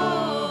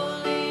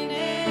holy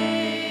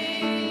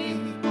name.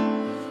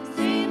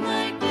 Sing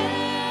like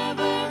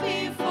never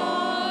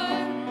before,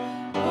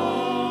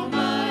 oh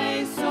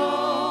my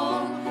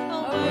soul,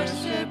 I'll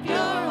worship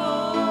your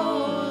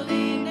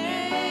holy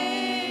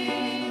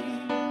name.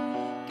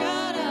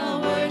 God,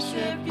 I'll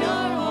worship your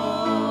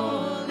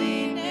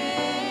holy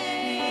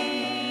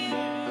name.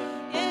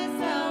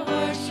 Yes, I'll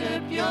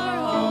worship your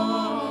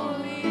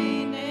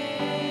holy name.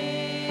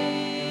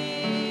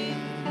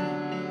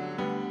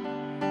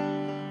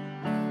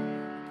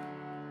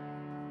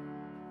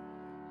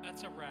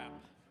 That's a wrap.